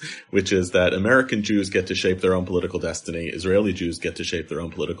endorses, which is that American Jews get to shape their own political destiny, Israeli Jews get to shape their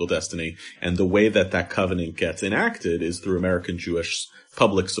own political destiny, and the way that that covenant gets enacted is through American Jewish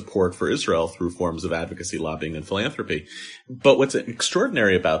public support for Israel through forms of advocacy, lobbying, and philanthropy. But what's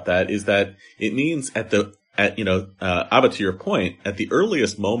extraordinary about that is that it means Abba, to your point, at the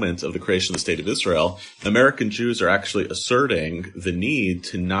earliest moment of the creation of the State of Israel, American Jews are actually asserting the need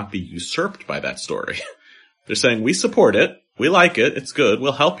to not be usurped by that story. They're saying, we support it. We like it. It's good.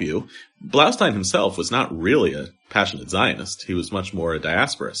 We'll help you. Blaustein himself was not really a passionate Zionist. He was much more a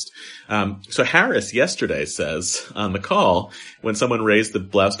diasporist. So Harris yesterday says on the call, when someone raised the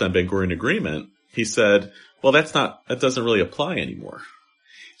Blaustein-Ben Gurion agreement, he said, well, that doesn't really apply anymore.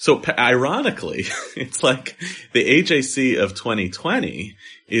 So ironically, it's like the AJC of 2020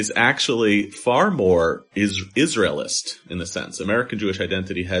 is actually far more Israelist in the sense. American Jewish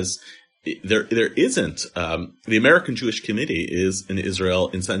identity has there isn't, the American Jewish Committee is in Israel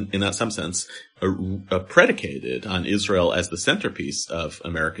in some sense, predicated on Israel as the centerpiece of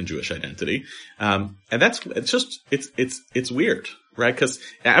American Jewish identity. And it's weird, right? Cause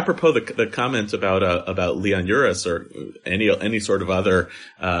apropos the comment about Leon Uris or any sort of other,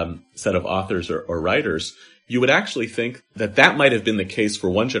 set of authors or writers, you would actually think that might have been the case for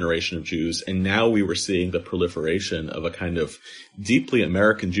one generation of Jews, and now we were seeing the proliferation of a kind of deeply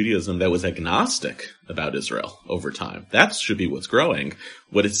American Judaism that was agnostic about Israel over time. That should be what's growing.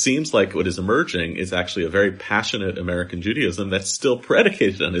 What it seems like what is emerging is actually a very passionate American Judaism that's still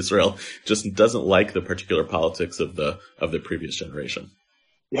predicated on Israel, just doesn't like the particular politics of the previous generation.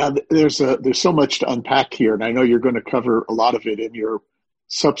 Yeah, there's so much to unpack here, and I know you're going to cover a lot of it in your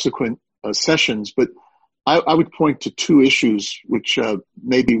subsequent sessions, but I would point to two issues which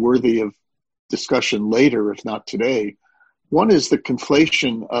may be worthy of discussion later, if not today. One is the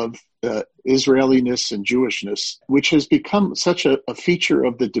conflation of Israeliness and Jewishness, which has become such a feature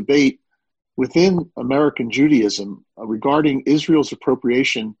of the debate within American Judaism regarding Israel's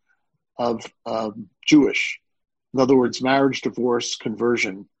appropriation of Jewish. In other words, marriage, divorce,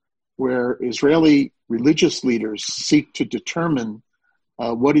 conversion, where Israeli religious leaders seek to determine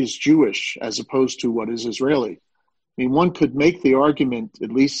what is Jewish as opposed to what is Israeli. I mean, one could make the argument,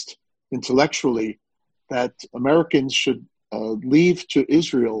 at least intellectually, that Americans should leave to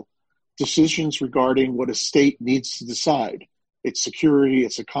Israel decisions regarding what a state needs to decide, its security,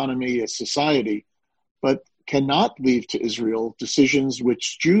 its economy, its society, but cannot leave to Israel decisions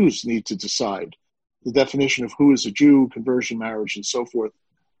which Jews need to decide, the definition of who is a Jew, conversion, marriage, and so forth.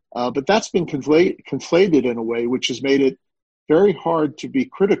 But that's been conflated in a way which has made it very hard to be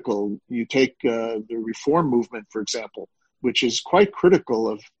critical. You take the Reform movement, for example, which is quite critical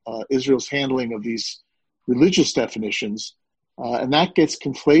of Israel's handling of these religious definitions, and that gets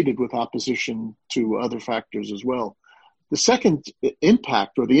conflated with opposition to other factors as well. The second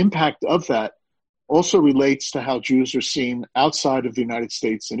impact, or the impact of that, also relates to how Jews are seen outside of the United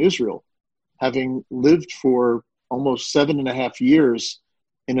States and Israel. Having lived for almost 7.5 years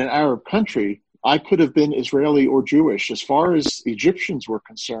in an Arab country, I could have been Israeli or Jewish. As far as Egyptians were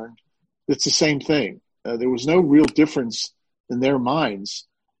concerned, it's the same thing. There was no real difference in their minds.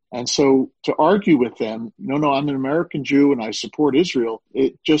 And so to argue with them, no, I'm an American Jew and I support Israel,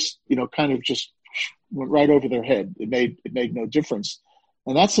 it just, kind of just went right over their head. It made no difference.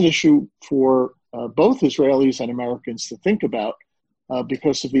 And that's an issue for both Israelis and Americans to think about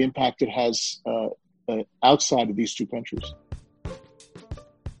because of the impact it has outside of these two countries.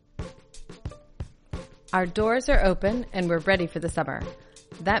 Our doors are open and we're ready for the summer.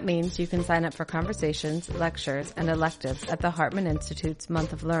 That means you can sign up for conversations, lectures, and electives at the Hartman Institute's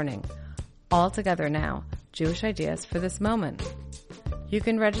Month of Learning. All together now, Jewish Ideas for this moment. You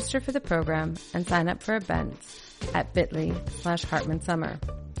can register for the program and sign up for events at bit.ly/Hartman Summer.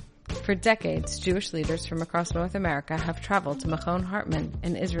 For decades, Jewish leaders from across North America have traveled to Machon Hartman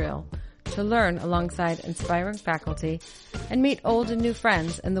in Israel to learn alongside inspiring faculty and meet old and new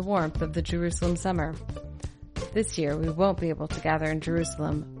friends in the warmth of the Jerusalem summer. This year, we won't be able to gather in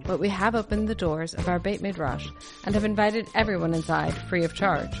Jerusalem, but we have opened the doors of our Beit Midrash and have invited everyone inside free of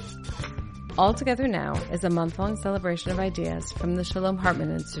charge. All Together Now is a month-long celebration of ideas from the Shalom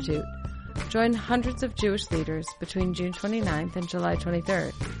Hartman Institute. Join hundreds of Jewish leaders between June 29th and July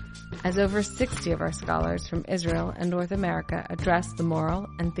 23rd, as over 60 of our scholars from Israel and North America address the moral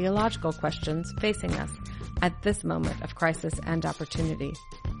and theological questions facing us at this moment of crisis and opportunity.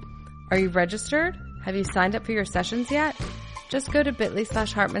 Are you registered? Have you signed up for your sessions yet? Just go to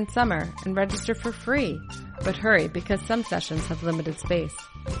bit.ly/Hartman Summer and register for free. But hurry, because some sessions have limited space.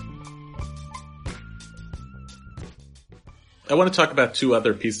 I want to talk about two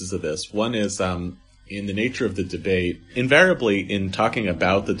other pieces of this. One is in the nature of the debate. Invariably, in talking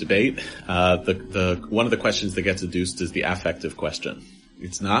about the debate, the one of the questions that gets adduced is the affective question.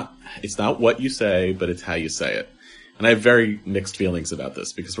 It's not what you say, but it's how you say it. And I have very mixed feelings about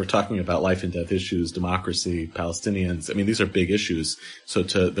this because we're talking about life and death issues, democracy, Palestinians. I mean, these are big issues. So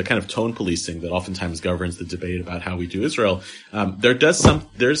to the kind of tone policing that oftentimes governs the debate about how we do Israel,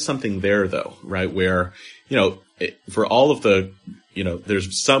 there's something there though, right? Where, for all of the,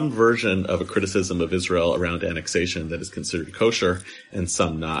 there's some version of a criticism of Israel around annexation that is considered kosher and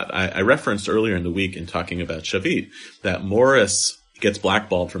some not. I referenced earlier in the week in talking about Shavit that Morris gets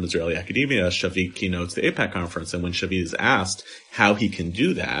blackballed from Israeli academia. Shavit keynotes the AIPAC conference, and when Shavit is asked how he can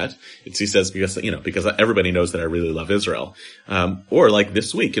do that, he says, because everybody knows that I really love Israel. Or like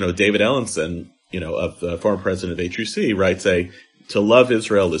this week, David Ellenson, of the former president of HUC, writes to love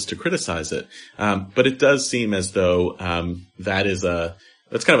Israel is to criticize it. But it does seem as though,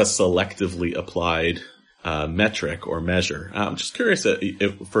 that's kind of a selectively applied metric or measure. I'm just curious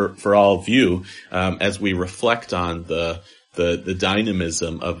for all of you, as we reflect on the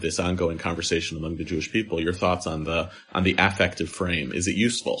dynamism of this ongoing conversation among the Jewish people, your thoughts on the affective frame. Is it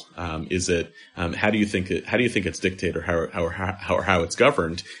useful? Is it, how do you think it's dictated or how it's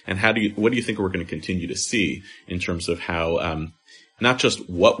governed? And what do you think we're going to continue to see in terms of how, not just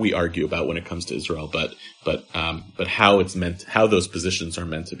what we argue about when it comes to Israel, but how those positions are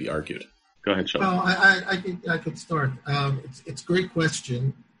meant to be argued? Go ahead, Sean. Well, I could start. It's a great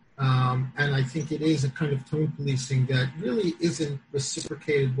question. And I think it is a kind of tone policing that really isn't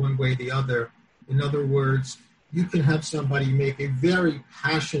reciprocated one way or the other. In other words, you can have somebody make a very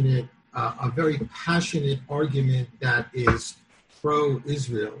passionate argument that is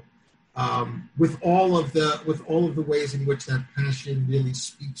pro-Israel, with all of the ways in which that passion really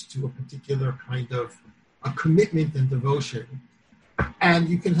speaks to a particular kind of a commitment and devotion. And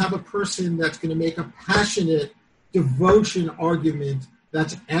you can have a person that's going to make a passionate devotion argument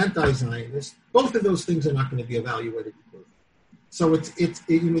that's anti-Zionist. Both of those things are not going to be evaluated equally. So it's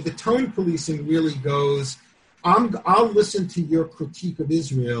the tone policing really goes, I'll listen to your critique of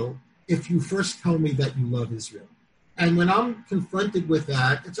Israel if you first tell me that you love Israel. And when I'm confronted with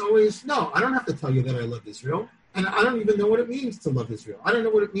that, it's always, no, I don't have to tell you that I love Israel. And I don't even know what it means to love Israel. I don't know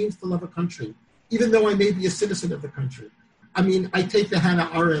what it means to love a country, even though I may be a citizen of the country. I mean, I take the Hannah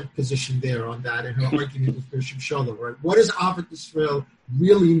Arendt position there on that and her argument with Gershom Scholem, right? What does Ahavas Israel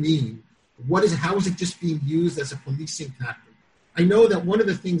really mean? How is it just being used as a policing tactic? I know that one of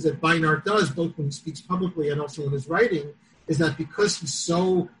the things that Beinart does, both when he speaks publicly and also in his writing, is that because he's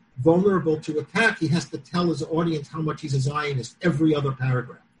so vulnerable to attack, he has to tell his audience how much he's a Zionist every other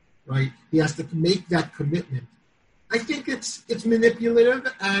paragraph, right? He has to make that commitment. I think it's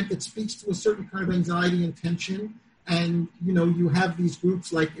manipulative and it speaks to a certain kind of anxiety and tension. And, you have these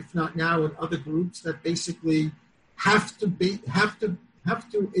groups like If Not Now and other groups that basically have to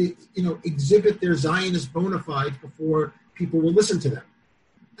exhibit their Zionist bona fides before people will listen to them.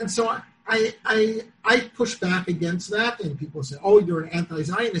 And so I push back against that, and people say, "Oh, you're an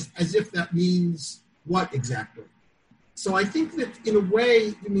anti-Zionist," as if that means what exactly? So I think that in a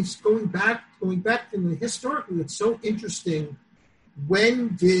way, going back to historically, it's so interesting.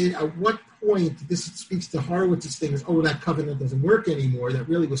 At what point, this speaks to Horowitz's thing, is, oh, that covenant doesn't work anymore. That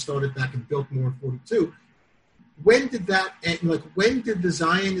really was started back in Biltmore in 1942. When did that end? When did the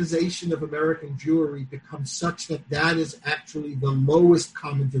Zionization of American Jewry become such that is actually the lowest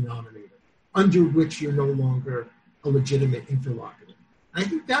common denominator, under which you're no longer a legitimate interlocutor? I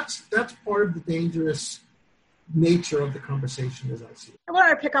think that's part of the dangerous nature of the conversation as I see it. I want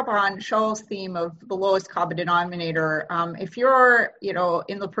to pick up on Shaul's theme of the lowest common denominator. If you're,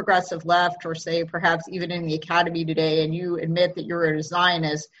 in the progressive left, or say perhaps even in the academy today, and you admit that you're a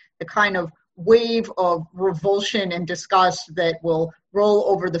Zionist, the kind of wave of revulsion and disgust that will roll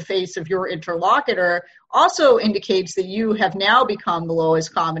over the face of your interlocutor also indicates that you have now become the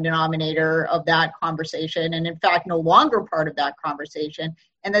lowest common denominator of that conversation, and in fact no longer part of that conversation,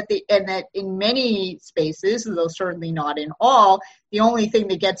 and that in many spaces, though certainly not in all, the only thing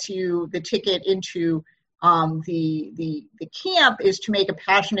that gets you the ticket into the camp is to make a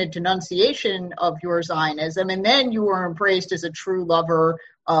passionate denunciation of your Zionism, and then you are embraced as a true lover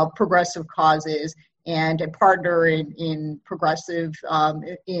of progressive causes and a partner in progressive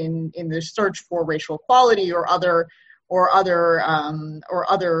in the search for racial equality or other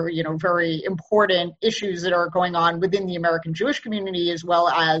very important issues that are going on within the American Jewish community as well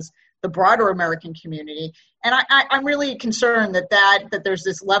as the broader American community. And I'm really concerned that there's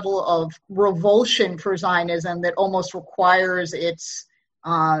this level of revulsion for Zionism that almost requires its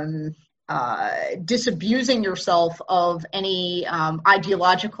disabusing yourself of any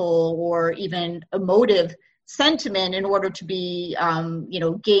ideological or even emotive sentiment in order to be,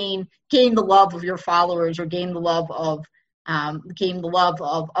 gain the love of your followers or gain the love of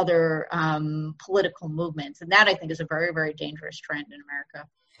other political movements. And that, I think, is a very, very dangerous trend in America.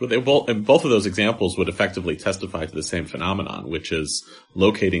 Well, both of those examples would effectively testify to the same phenomenon, which is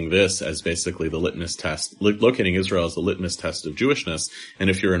locating this as basically the litmus test, locating Israel as the litmus test of Jewishness. And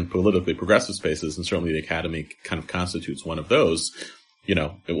if you're in politically progressive spaces, and certainly the academy kind of constitutes one of those,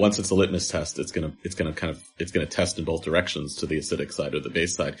 once it's a litmus test, it's going to test in both directions, to the acidic side or the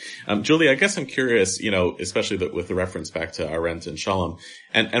base side. Julie, I guess I'm curious, especially with the reference back to Arendt and Shalom,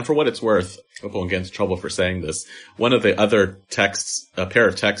 and for what it's worth, I hope I won't get into trouble for saying this. One of the other texts, a pair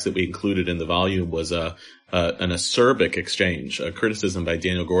of texts that we included in the volume was an acerbic exchange, a criticism by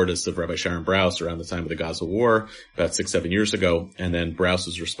Daniel Gordis of Rabbi Sharon Brous around the time of the Gaza War, about 6-7 years ago, and then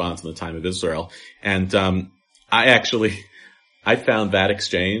Brous's response in the time of Israel. And I found that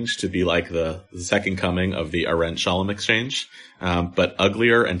exchange to be like the second coming of the Arendt Shalom exchange, but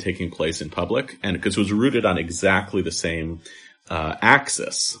uglier and taking place in public. And because it was rooted on exactly the same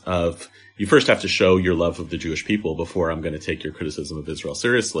axis of, you first have to show your love of the Jewish people before I'm going to take your criticism of Israel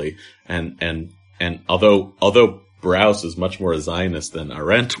seriously. And although Brous is much more a Zionist than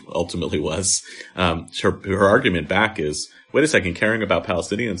Arendt ultimately was, her argument back is, wait a second, caring about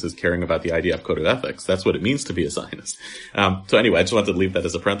Palestinians is caring about the IDF Code of Ethics. That's what it means to be a Zionist. So anyway, I just wanted to leave that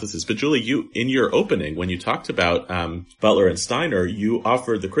as a parenthesis. But Julie, you, in your opening, when you talked about Butler and Steiner, you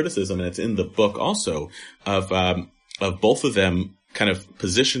offered the criticism, and it's in the book also, of both of them kind of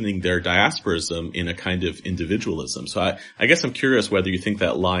positioning their diasporism in a kind of individualism. So I guess I'm curious whether you think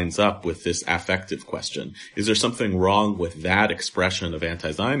that lines up with this affective question. Is there something wrong with that expression of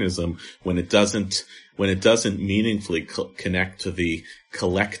anti-Zionism when it doesn't meaningfully connect to the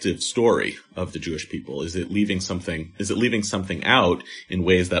collective story of the Jewish people? Is it leaving something out in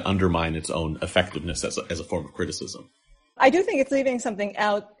ways that undermine its own effectiveness as a form of criticism? I do think it's leaving something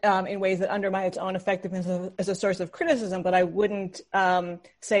out in ways that undermine its own effectiveness as a source of criticism, but I wouldn't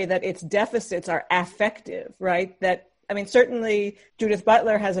say that its deficits are affective, right? Certainly Judith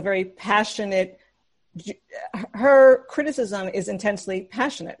Butler has a very passionate, her criticism is intensely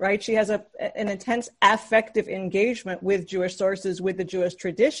passionate, right? She has an intense affective engagement with Jewish sources, with the Jewish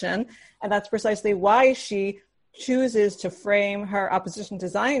tradition, and that's precisely why she chooses to frame her opposition to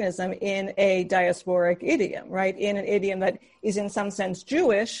Zionism in a diasporic idiom, right? In an idiom that is in some sense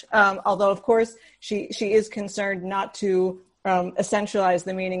Jewish, although of course she is concerned not to essentialize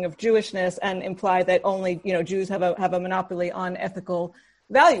the meaning of Jewishness and imply that only Jews have a monopoly on ethical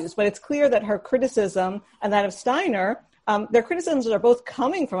values. But it's clear that her criticism and that of Steiner, their criticisms are both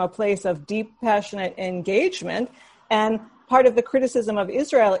coming from a place of deep, passionate engagement, and part of the criticism of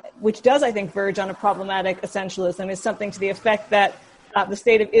Israel, which does, I think, verge on a problematic essentialism, is something to the effect that the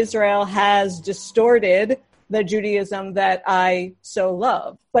state of Israel has distorted the Judaism that I so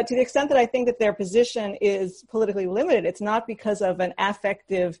love. But to the extent that I think that their position is politically limited, it's not because of an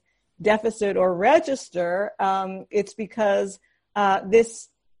affective deficit or register. It's because this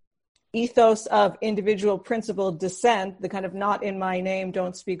ethos of individual principled dissent, the kind of not in my name,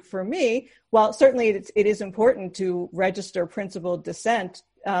 don't speak for me, while certainly it is important to register principled dissent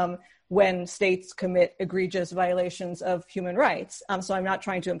when states commit egregious violations of human rights. So I'm not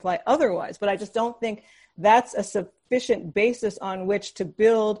trying to imply otherwise, but I just don't think that's a sufficient basis on which to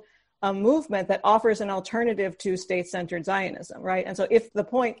build a movement that offers an alternative to state-centered Zionism, right? And so if the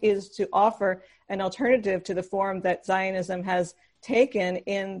point is to offer an alternative to the form that Zionism has taken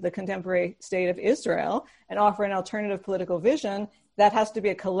in the contemporary state of Israel and offer an alternative political vision, that has to be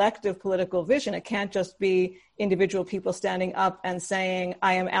a collective political vision. It can't just be individual people standing up and saying,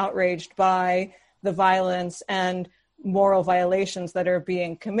 I am outraged by the violence and moral violations that are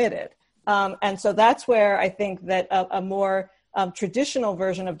being committed. And so that's where I think that a more traditional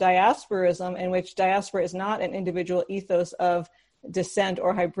version of diasporism, in which diaspora is not an individual ethos of dissent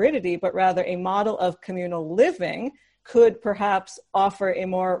or hybridity, but rather a model of communal living, could perhaps offer a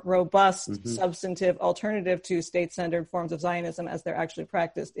more robust, substantive alternative to state-centered forms of Zionism as they're actually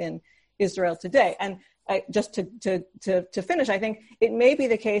practiced in Israel today. And just to finish, I think it may be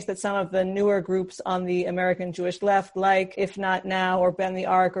the case that some of the newer groups on the American Jewish left, like If Not Now or Bend the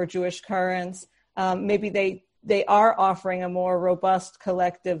Arc or Jewish Currents, maybe they are offering a more robust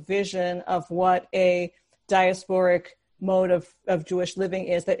collective vision of what a diasporic mode of Jewish living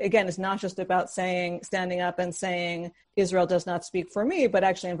is, that again is not just about standing up and saying Israel does not speak for me, but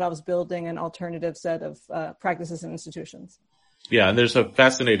actually involves building an alternative set of practices and institutions. Yeah, and there's a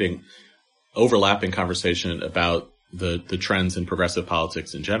fascinating overlapping conversation about the trends in progressive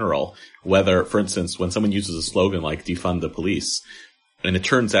politics in general, whether, for instance, when someone uses a slogan like defund the police, and it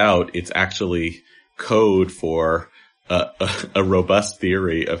turns out it's actually code for a robust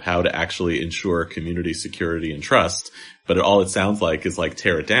theory of how to actually ensure community security and trust, but all it sounds like is like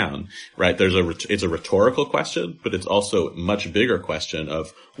tear it down, right? It's a rhetorical question, but it's also a much bigger question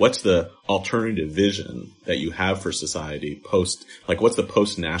of what's the alternative vision that you have for society what's the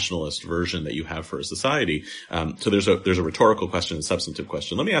post-nationalist version that you have for a society? So there's a rhetorical question and a substantive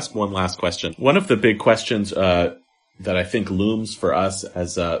question. Let me ask one last question. One of the big questions, that I think looms for us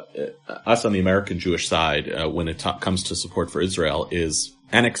as us on the American Jewish side when it comes to support for Israel is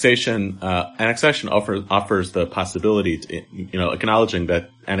annexation. Annexation offers the possibility to, acknowledging that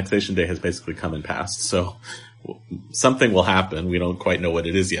Annexation Day has basically come and passed. So something will happen. We don't quite know what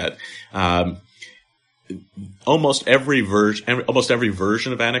it is yet. Almost every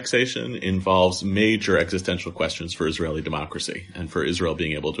version of annexation involves major existential questions for Israeli democracy and for Israel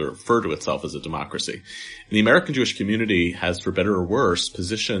being able to refer to itself as a democracy. And the American Jewish community has, for better or worse,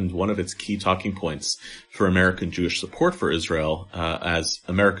 positioned one of its key talking points for American Jewish support for Israel as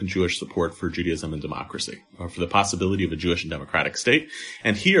American Jewish support for Judaism and democracy, or for the possibility of a Jewish and democratic state.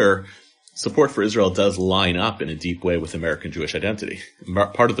 And here, support for Israel does line up in a deep way with American Jewish identity.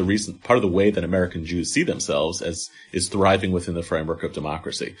 Part of the way that American Jews see themselves is thriving within the framework of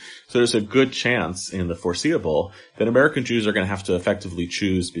democracy. So there's a good chance in the foreseeable that American Jews are going to have to effectively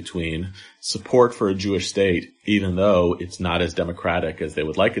choose between support for a Jewish state, even though it's not as democratic as they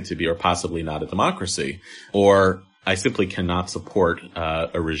would like it to be, or possibly not a democracy, or I simply cannot support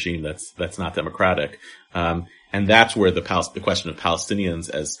a regime that's not democratic. And that's where the question of Palestinians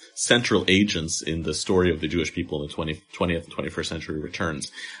as central agents in the story of the Jewish people in the 20th and 21st century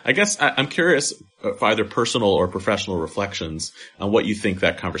returns. I guess I'm curious for either personal or professional reflections on what you think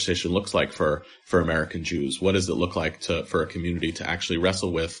that conversation looks like for American Jews. What does it look like for a community to actually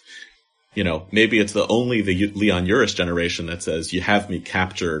wrestle with? Maybe it's the Leon Uris generation that says, you have me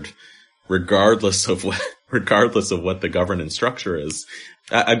captured regardless of what the governance structure is.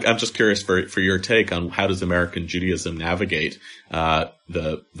 I'm just curious for your take on how does American Judaism navigate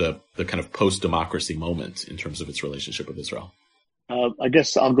the kind of post-democracy moment in terms of its relationship with Israel. I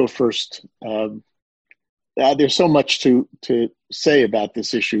guess I'll go first. There's so much to say about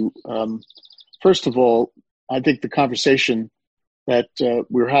this issue. First of all, I think the conversation that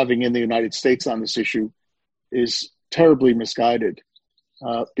we're having in the United States on this issue is terribly misguided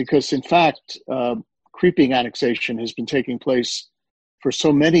because, in fact, creeping annexation has been taking place for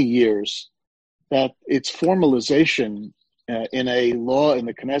so many years that its formalization in a law in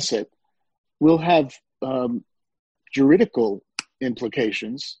the Knesset will have juridical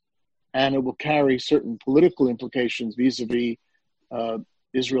implications, and it will carry certain political implications vis-a-vis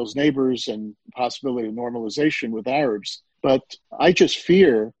Israel's neighbors and possibility of normalization with Arabs. But I just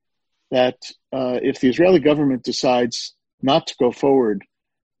fear that if the Israeli government decides not to go forward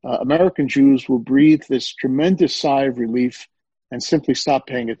American Jews will breathe this tremendous sigh of relief and simply stop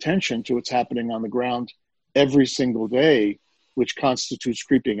paying attention to what's happening on the ground every single day, which constitutes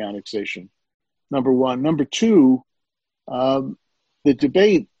creeping annexation. Number one. Number two, the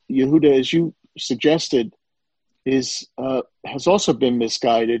debate, Yehuda, as you suggested, has also been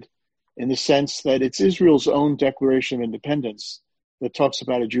misguided in the sense that it's Israel's own Declaration of Independence that talks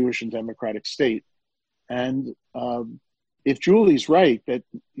about a Jewish and democratic state. And if Julie's right that,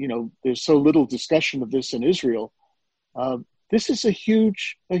 there's so little discussion of this in Israel, this is a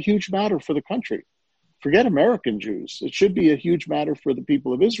huge matter for the country. Forget American Jews. It should be a huge matter for the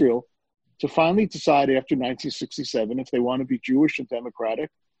people of Israel to finally decide after 1967 if they want to be Jewish and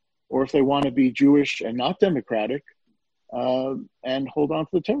democratic, or if they want to be Jewish and not democratic, and hold on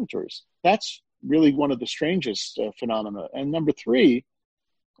to the territories. That's really one of the strangest phenomena. And number three,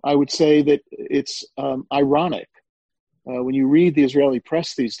 I would say that it's ironic when you read the Israeli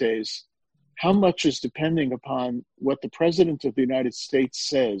press these days, how much is depending upon what the President of the United States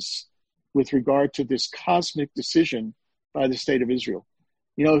says with regard to this cosmic decision by the State of Israel.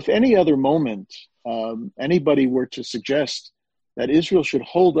 If any other moment anybody were to suggest that Israel should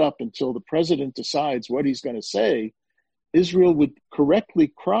hold up until the president decides what he's going to say, Israel would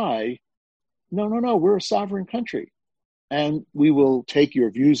correctly cry, no, we're a sovereign country. And we will take your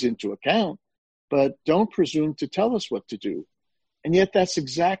views into account, but don't presume to tell us what to do. And yet that's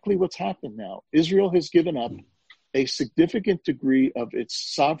exactly what's happened now. Israel has given up a significant degree of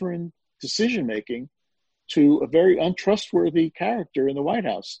its sovereign decision-making to a very untrustworthy character in the White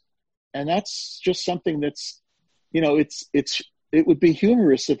House. And that's just something that's, it would be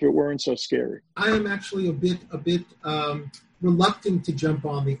humorous if it weren't so scary. I am actually a bit reluctant to jump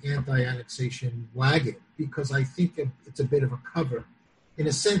on the anti-annexation wagon because I think it's a bit of a cover. In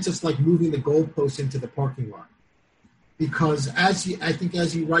a sense, it's like moving the goalposts into the parking lot. Because as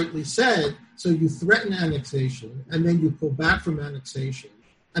you rightly said, so you threaten annexation and then you pull back from annexation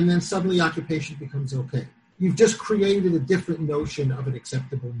and then suddenly occupation becomes okay. You've just created a different notion of an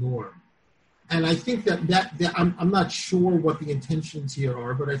acceptable norm. And I think that I'm not sure what the intentions here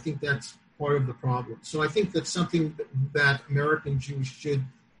are, but I think that's part of the problem. So I think that's something that American Jews should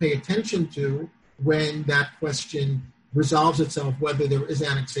pay attention to when that question resolves itself, whether there is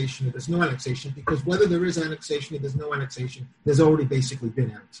annexation or there's no annexation, because whether there is annexation or there's no annexation, there's already basically been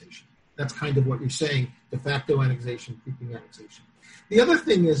annexation. That's kind of what you're saying, de facto annexation, creeping annexation. The other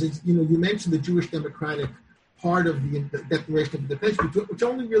thing is you mentioned the Jewish democratic part of the Declaration of Independence, which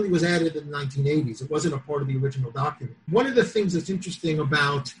only really was added in the 1980s. It wasn't a part of the original document. One of the things that's interesting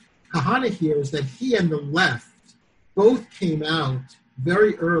about Kahane here is that he and the left both came out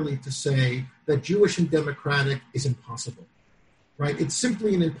very early to say that Jewish and democratic is impossible, right? It's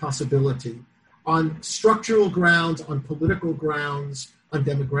simply an impossibility on structural grounds, on political grounds, on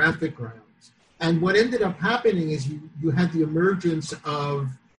demographic grounds. And what ended up happening is you had the emergence of,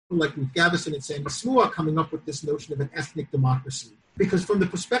 like Ruth Gavison and Sandy Smuha, coming up with this notion of an ethnic democracy. Because from the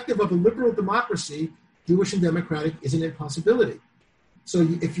perspective of a liberal democracy, Jewish and democratic is an impossibility. So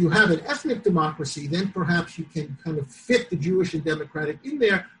if you have an ethnic democracy, then perhaps you can kind of fit the Jewish and democratic in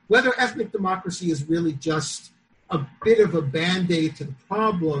there. Whether ethnic democracy is really just a bit of a Band-Aid to the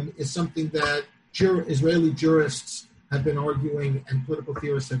problem is something that Israeli jurists have been arguing and political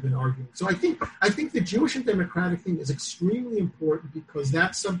theorists have been arguing. So I think the Jewish and democratic thing is extremely important because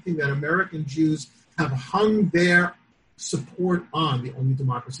that's something that American Jews have hung their support on, the only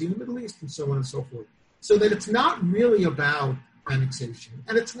democracy in the Middle East, and so on and so forth. So that it's not really about annexation,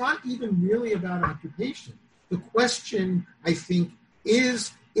 and it's not even really about occupation. The question, I think,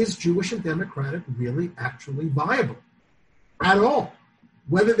 is Jewish and democratic really actually viable at all?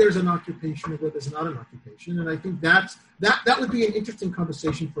 Whether there's an occupation or whether there's not an occupation. And I think that would be an interesting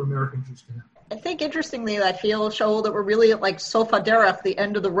conversation for American Jews to have. I think, interestingly, I feel, Shaul, that we're really at like Sofa Derech, the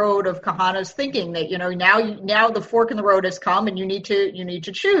end of the road of Kahane's thinking that, now the fork in the road has come and you need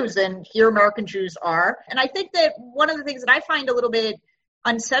to choose. And here American Jews are. And I think that one of the things that I find a little bit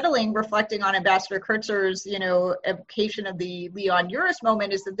unsettling, reflecting on Ambassador Kurtzer's, evocation of the Leon Uris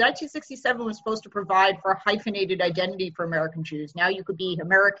moment, is that 1967 was supposed to provide for a hyphenated identity for American Jews. Now you could be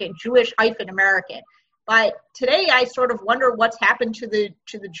American, Jewish -American. But today I sort of wonder what's happened to the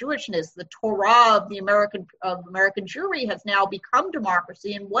Jewishness. The Torah of the American Jewry has now become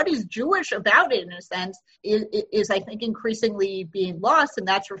democracy, and what is Jewish about it, in a sense, is I think increasingly being lost, and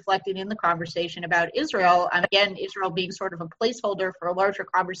that's reflected in the conversation about Israel. And again, Israel being sort of a placeholder for a larger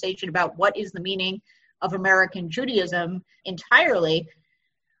conversation about what is the meaning of American Judaism entirely.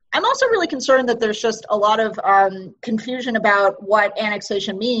 I'm also really concerned that there's just a lot of confusion about what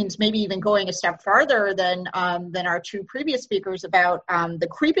annexation means, maybe even going a step farther than our two previous speakers about the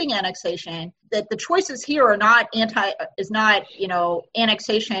creeping annexation, that the choices here are not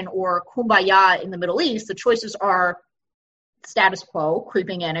annexation or kumbaya in the Middle East. The choices are status quo,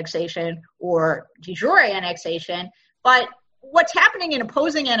 creeping annexation, or de jure annexation. But what's happening in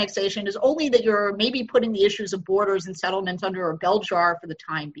opposing annexation is only that you're maybe putting the issues of borders and settlements under a bell jar for the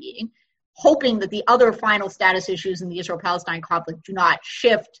time being, hoping that the other final status issues in the Israel-Palestine conflict do not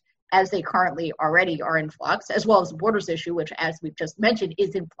shift as they currently already are in flux, as well as the borders issue, which, as we've just mentioned,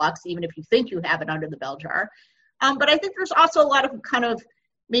 is in flux, even if you think you have it under the bell jar. But I think there's also a lot of kind of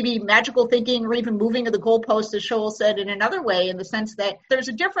maybe magical thinking or even moving of the goalposts, as Shoal said, in another way, in the sense that there's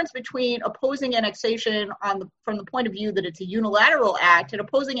a difference between opposing annexation from the point of view that it's a unilateral act and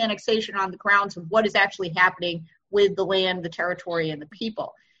opposing annexation on the grounds of what is actually happening with the land, the territory, and the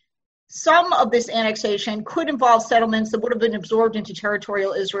people. Some of this annexation could involve settlements that would have been absorbed into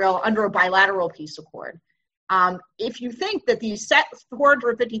territorial Israel under a bilateral peace accord. If you think that these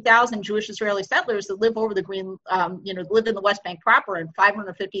 450,000 Jewish Israeli settlers that live over the live in the West Bank proper, and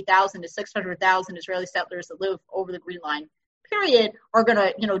 550,000 to 600,000 Israeli settlers that live over the Green Line, period, are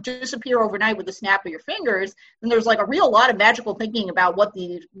going to, disappear overnight with the snap of your fingers, then there's like a real lot of magical thinking about what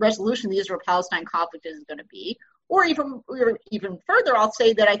the resolution of the Israel-Palestine conflict is going to be. Or even further, I'll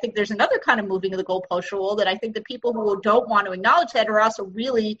say that I think there's another kind of moving of the goalpost rule that I think the people who don't want to acknowledge that are also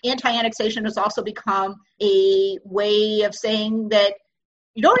really anti-annexation has also become a way of saying that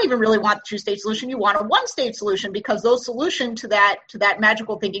you don't even really want the two-state solution, you want a one-state solution, because those solution to that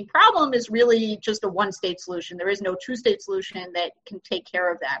magical thinking problem is really just a one-state solution. There is no two-state solution that can take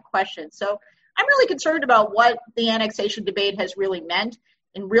care of that question. So I'm really concerned about what the annexation debate has really meant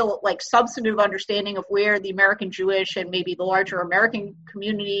in real, substantive understanding of where the American Jewish and maybe the larger American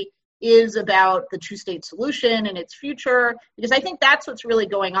community is about the two-state solution and its future, because I think that's what's really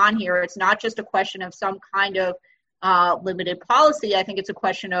going on here. It's not just a question of some kind of limited policy. I think it's a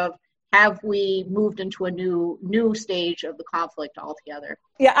question of, have we moved into a new stage of the conflict altogether?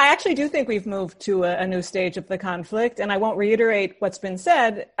 Yeah, I actually do think we've moved to a new stage of the conflict, and I won't reiterate what's been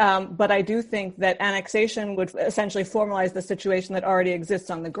said, but I do think that annexation would essentially formalize the situation that already exists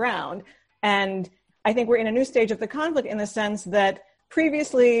on the ground. And I think we're in a new stage of the conflict in the sense that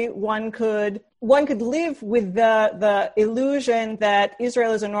previously one could live with the illusion that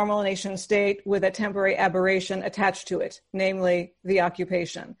Israel is a normal nation state with a temporary aberration attached to it, namely the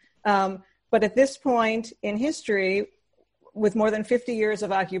occupation. But at this point in history, with more than 50 years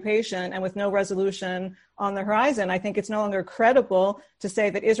of occupation and with no resolution on the horizon, I think it's no longer credible to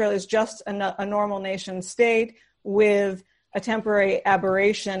say that Israel is just a normal nation state with a temporary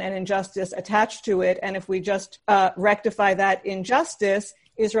aberration and injustice attached to it. And if we just rectify that injustice,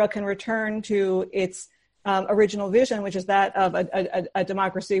 Israel can return to its original vision, which is that of a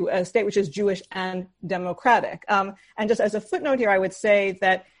democracy, a state which is Jewish and democratic. And just as a footnote here, I would say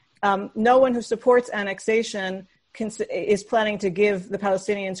that no one who supports annexation is planning to give the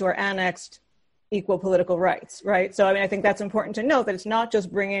Palestinians who are annexed equal political rights, right? So, I think that's important to note, that it's not just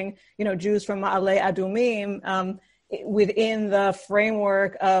bringing, Jews from Ma'ale Adumim within the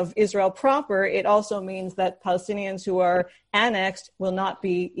framework of Israel proper. It also means that Palestinians who are annexed will not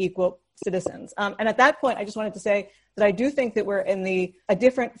be equal citizens. And at that point, I just wanted to say that I do think that we're in a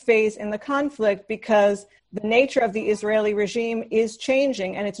different phase in the conflict, because the nature of the Israeli regime is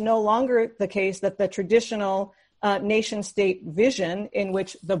changing, and it's no longer the case that the traditional nation-state vision, in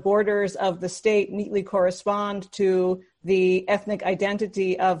which the borders of the state neatly correspond to the ethnic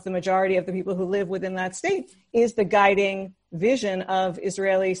identity of the majority of the people who live within that state, is the guiding vision of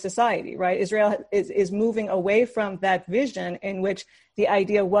Israeli society, right? Israel is moving away from that vision, in which the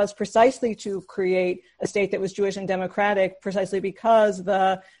idea was precisely to create a state that was Jewish and democratic, precisely because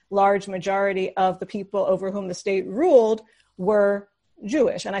the large majority of the people over whom the state ruled were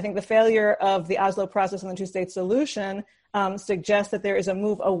Jewish. And I think the failure of the Oslo process and the two-state solution suggests that there is a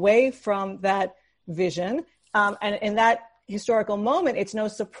move away from that vision. And in that historical moment, it's no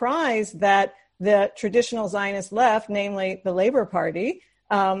surprise that the traditional Zionist left, namely the Labor Party,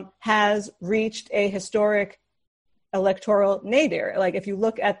 has reached a historic electoral nadir. Like, if you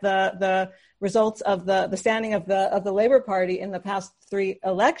look at the results of the standing of the Labor Party in the past three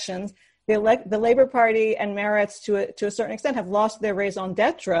elections, the Labor Party and Meretz, to a certain extent, have lost their raison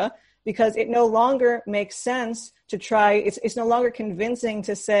d'etre, because it no longer makes sense to try. It's no longer convincing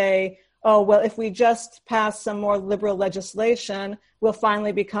to say, oh, well, if we just pass some more liberal legislation, we'll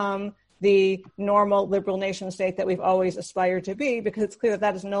finally become the normal liberal nation state that we've always aspired to be, because it's clear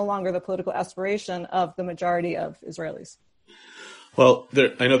that is no longer the political aspiration of the majority of Israelis. Well,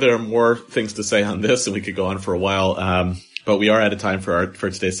 I know there are more things to say on this, and we could go on for a while. But we are out of time for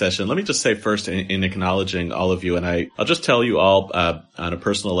today's session. Let me just say first, in acknowledging all of you, and I'll just tell you all on a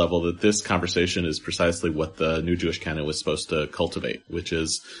personal level that this conversation is precisely what the New Jewish Canon was supposed to cultivate, which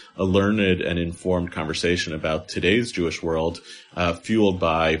is a learned and informed conversation about today's Jewish world, fueled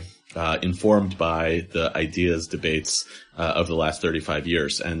by, informed by the ideas, debates of the last 35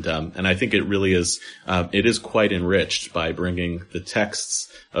 years. And I think it really is, it is quite enriched by bringing the texts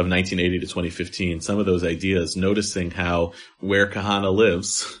of 1980 to 2015, some of those ideas, noticing how where Kahana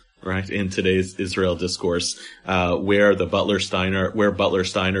lives, right, in today's Israel discourse, where Butler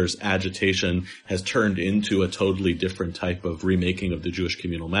Steiner's agitation has turned into a totally different type of remaking of the Jewish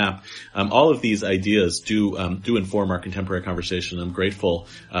communal map. All of these ideas do inform our contemporary conversation. I'm grateful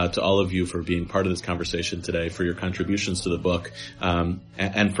to all of you for being part of this conversation today, for your contributions to the book,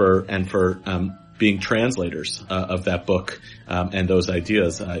 and for being translators of that book and those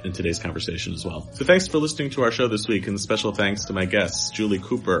ideas in today's conversation as well. So thanks for listening to our show this week, and special thanks to my guests, Julie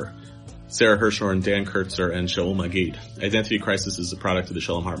Cooper, Sarah Hirschhorn, Dan Kurtzer, and Shaul Magid. Identity Crisis is a product of the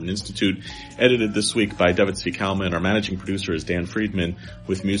Shalom Hartman Institute, edited this week by David Zvi Kalman. Our managing producer is Dan Friedman,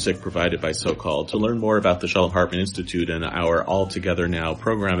 with music provided by SoCalled. To learn more about the Shalom Hartman Institute and our All Together Now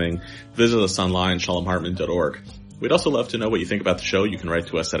programming, visit us online, shalomhartman.org. We'd also love to know what you think about the show. You can write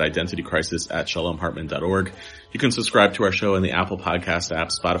to us at identitycrisis@shalomhartman.org. You can subscribe to our show in the Apple Podcast app,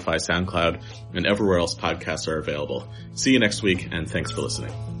 Spotify, SoundCloud, and everywhere else podcasts are available. See you next week, and thanks for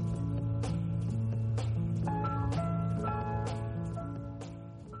listening.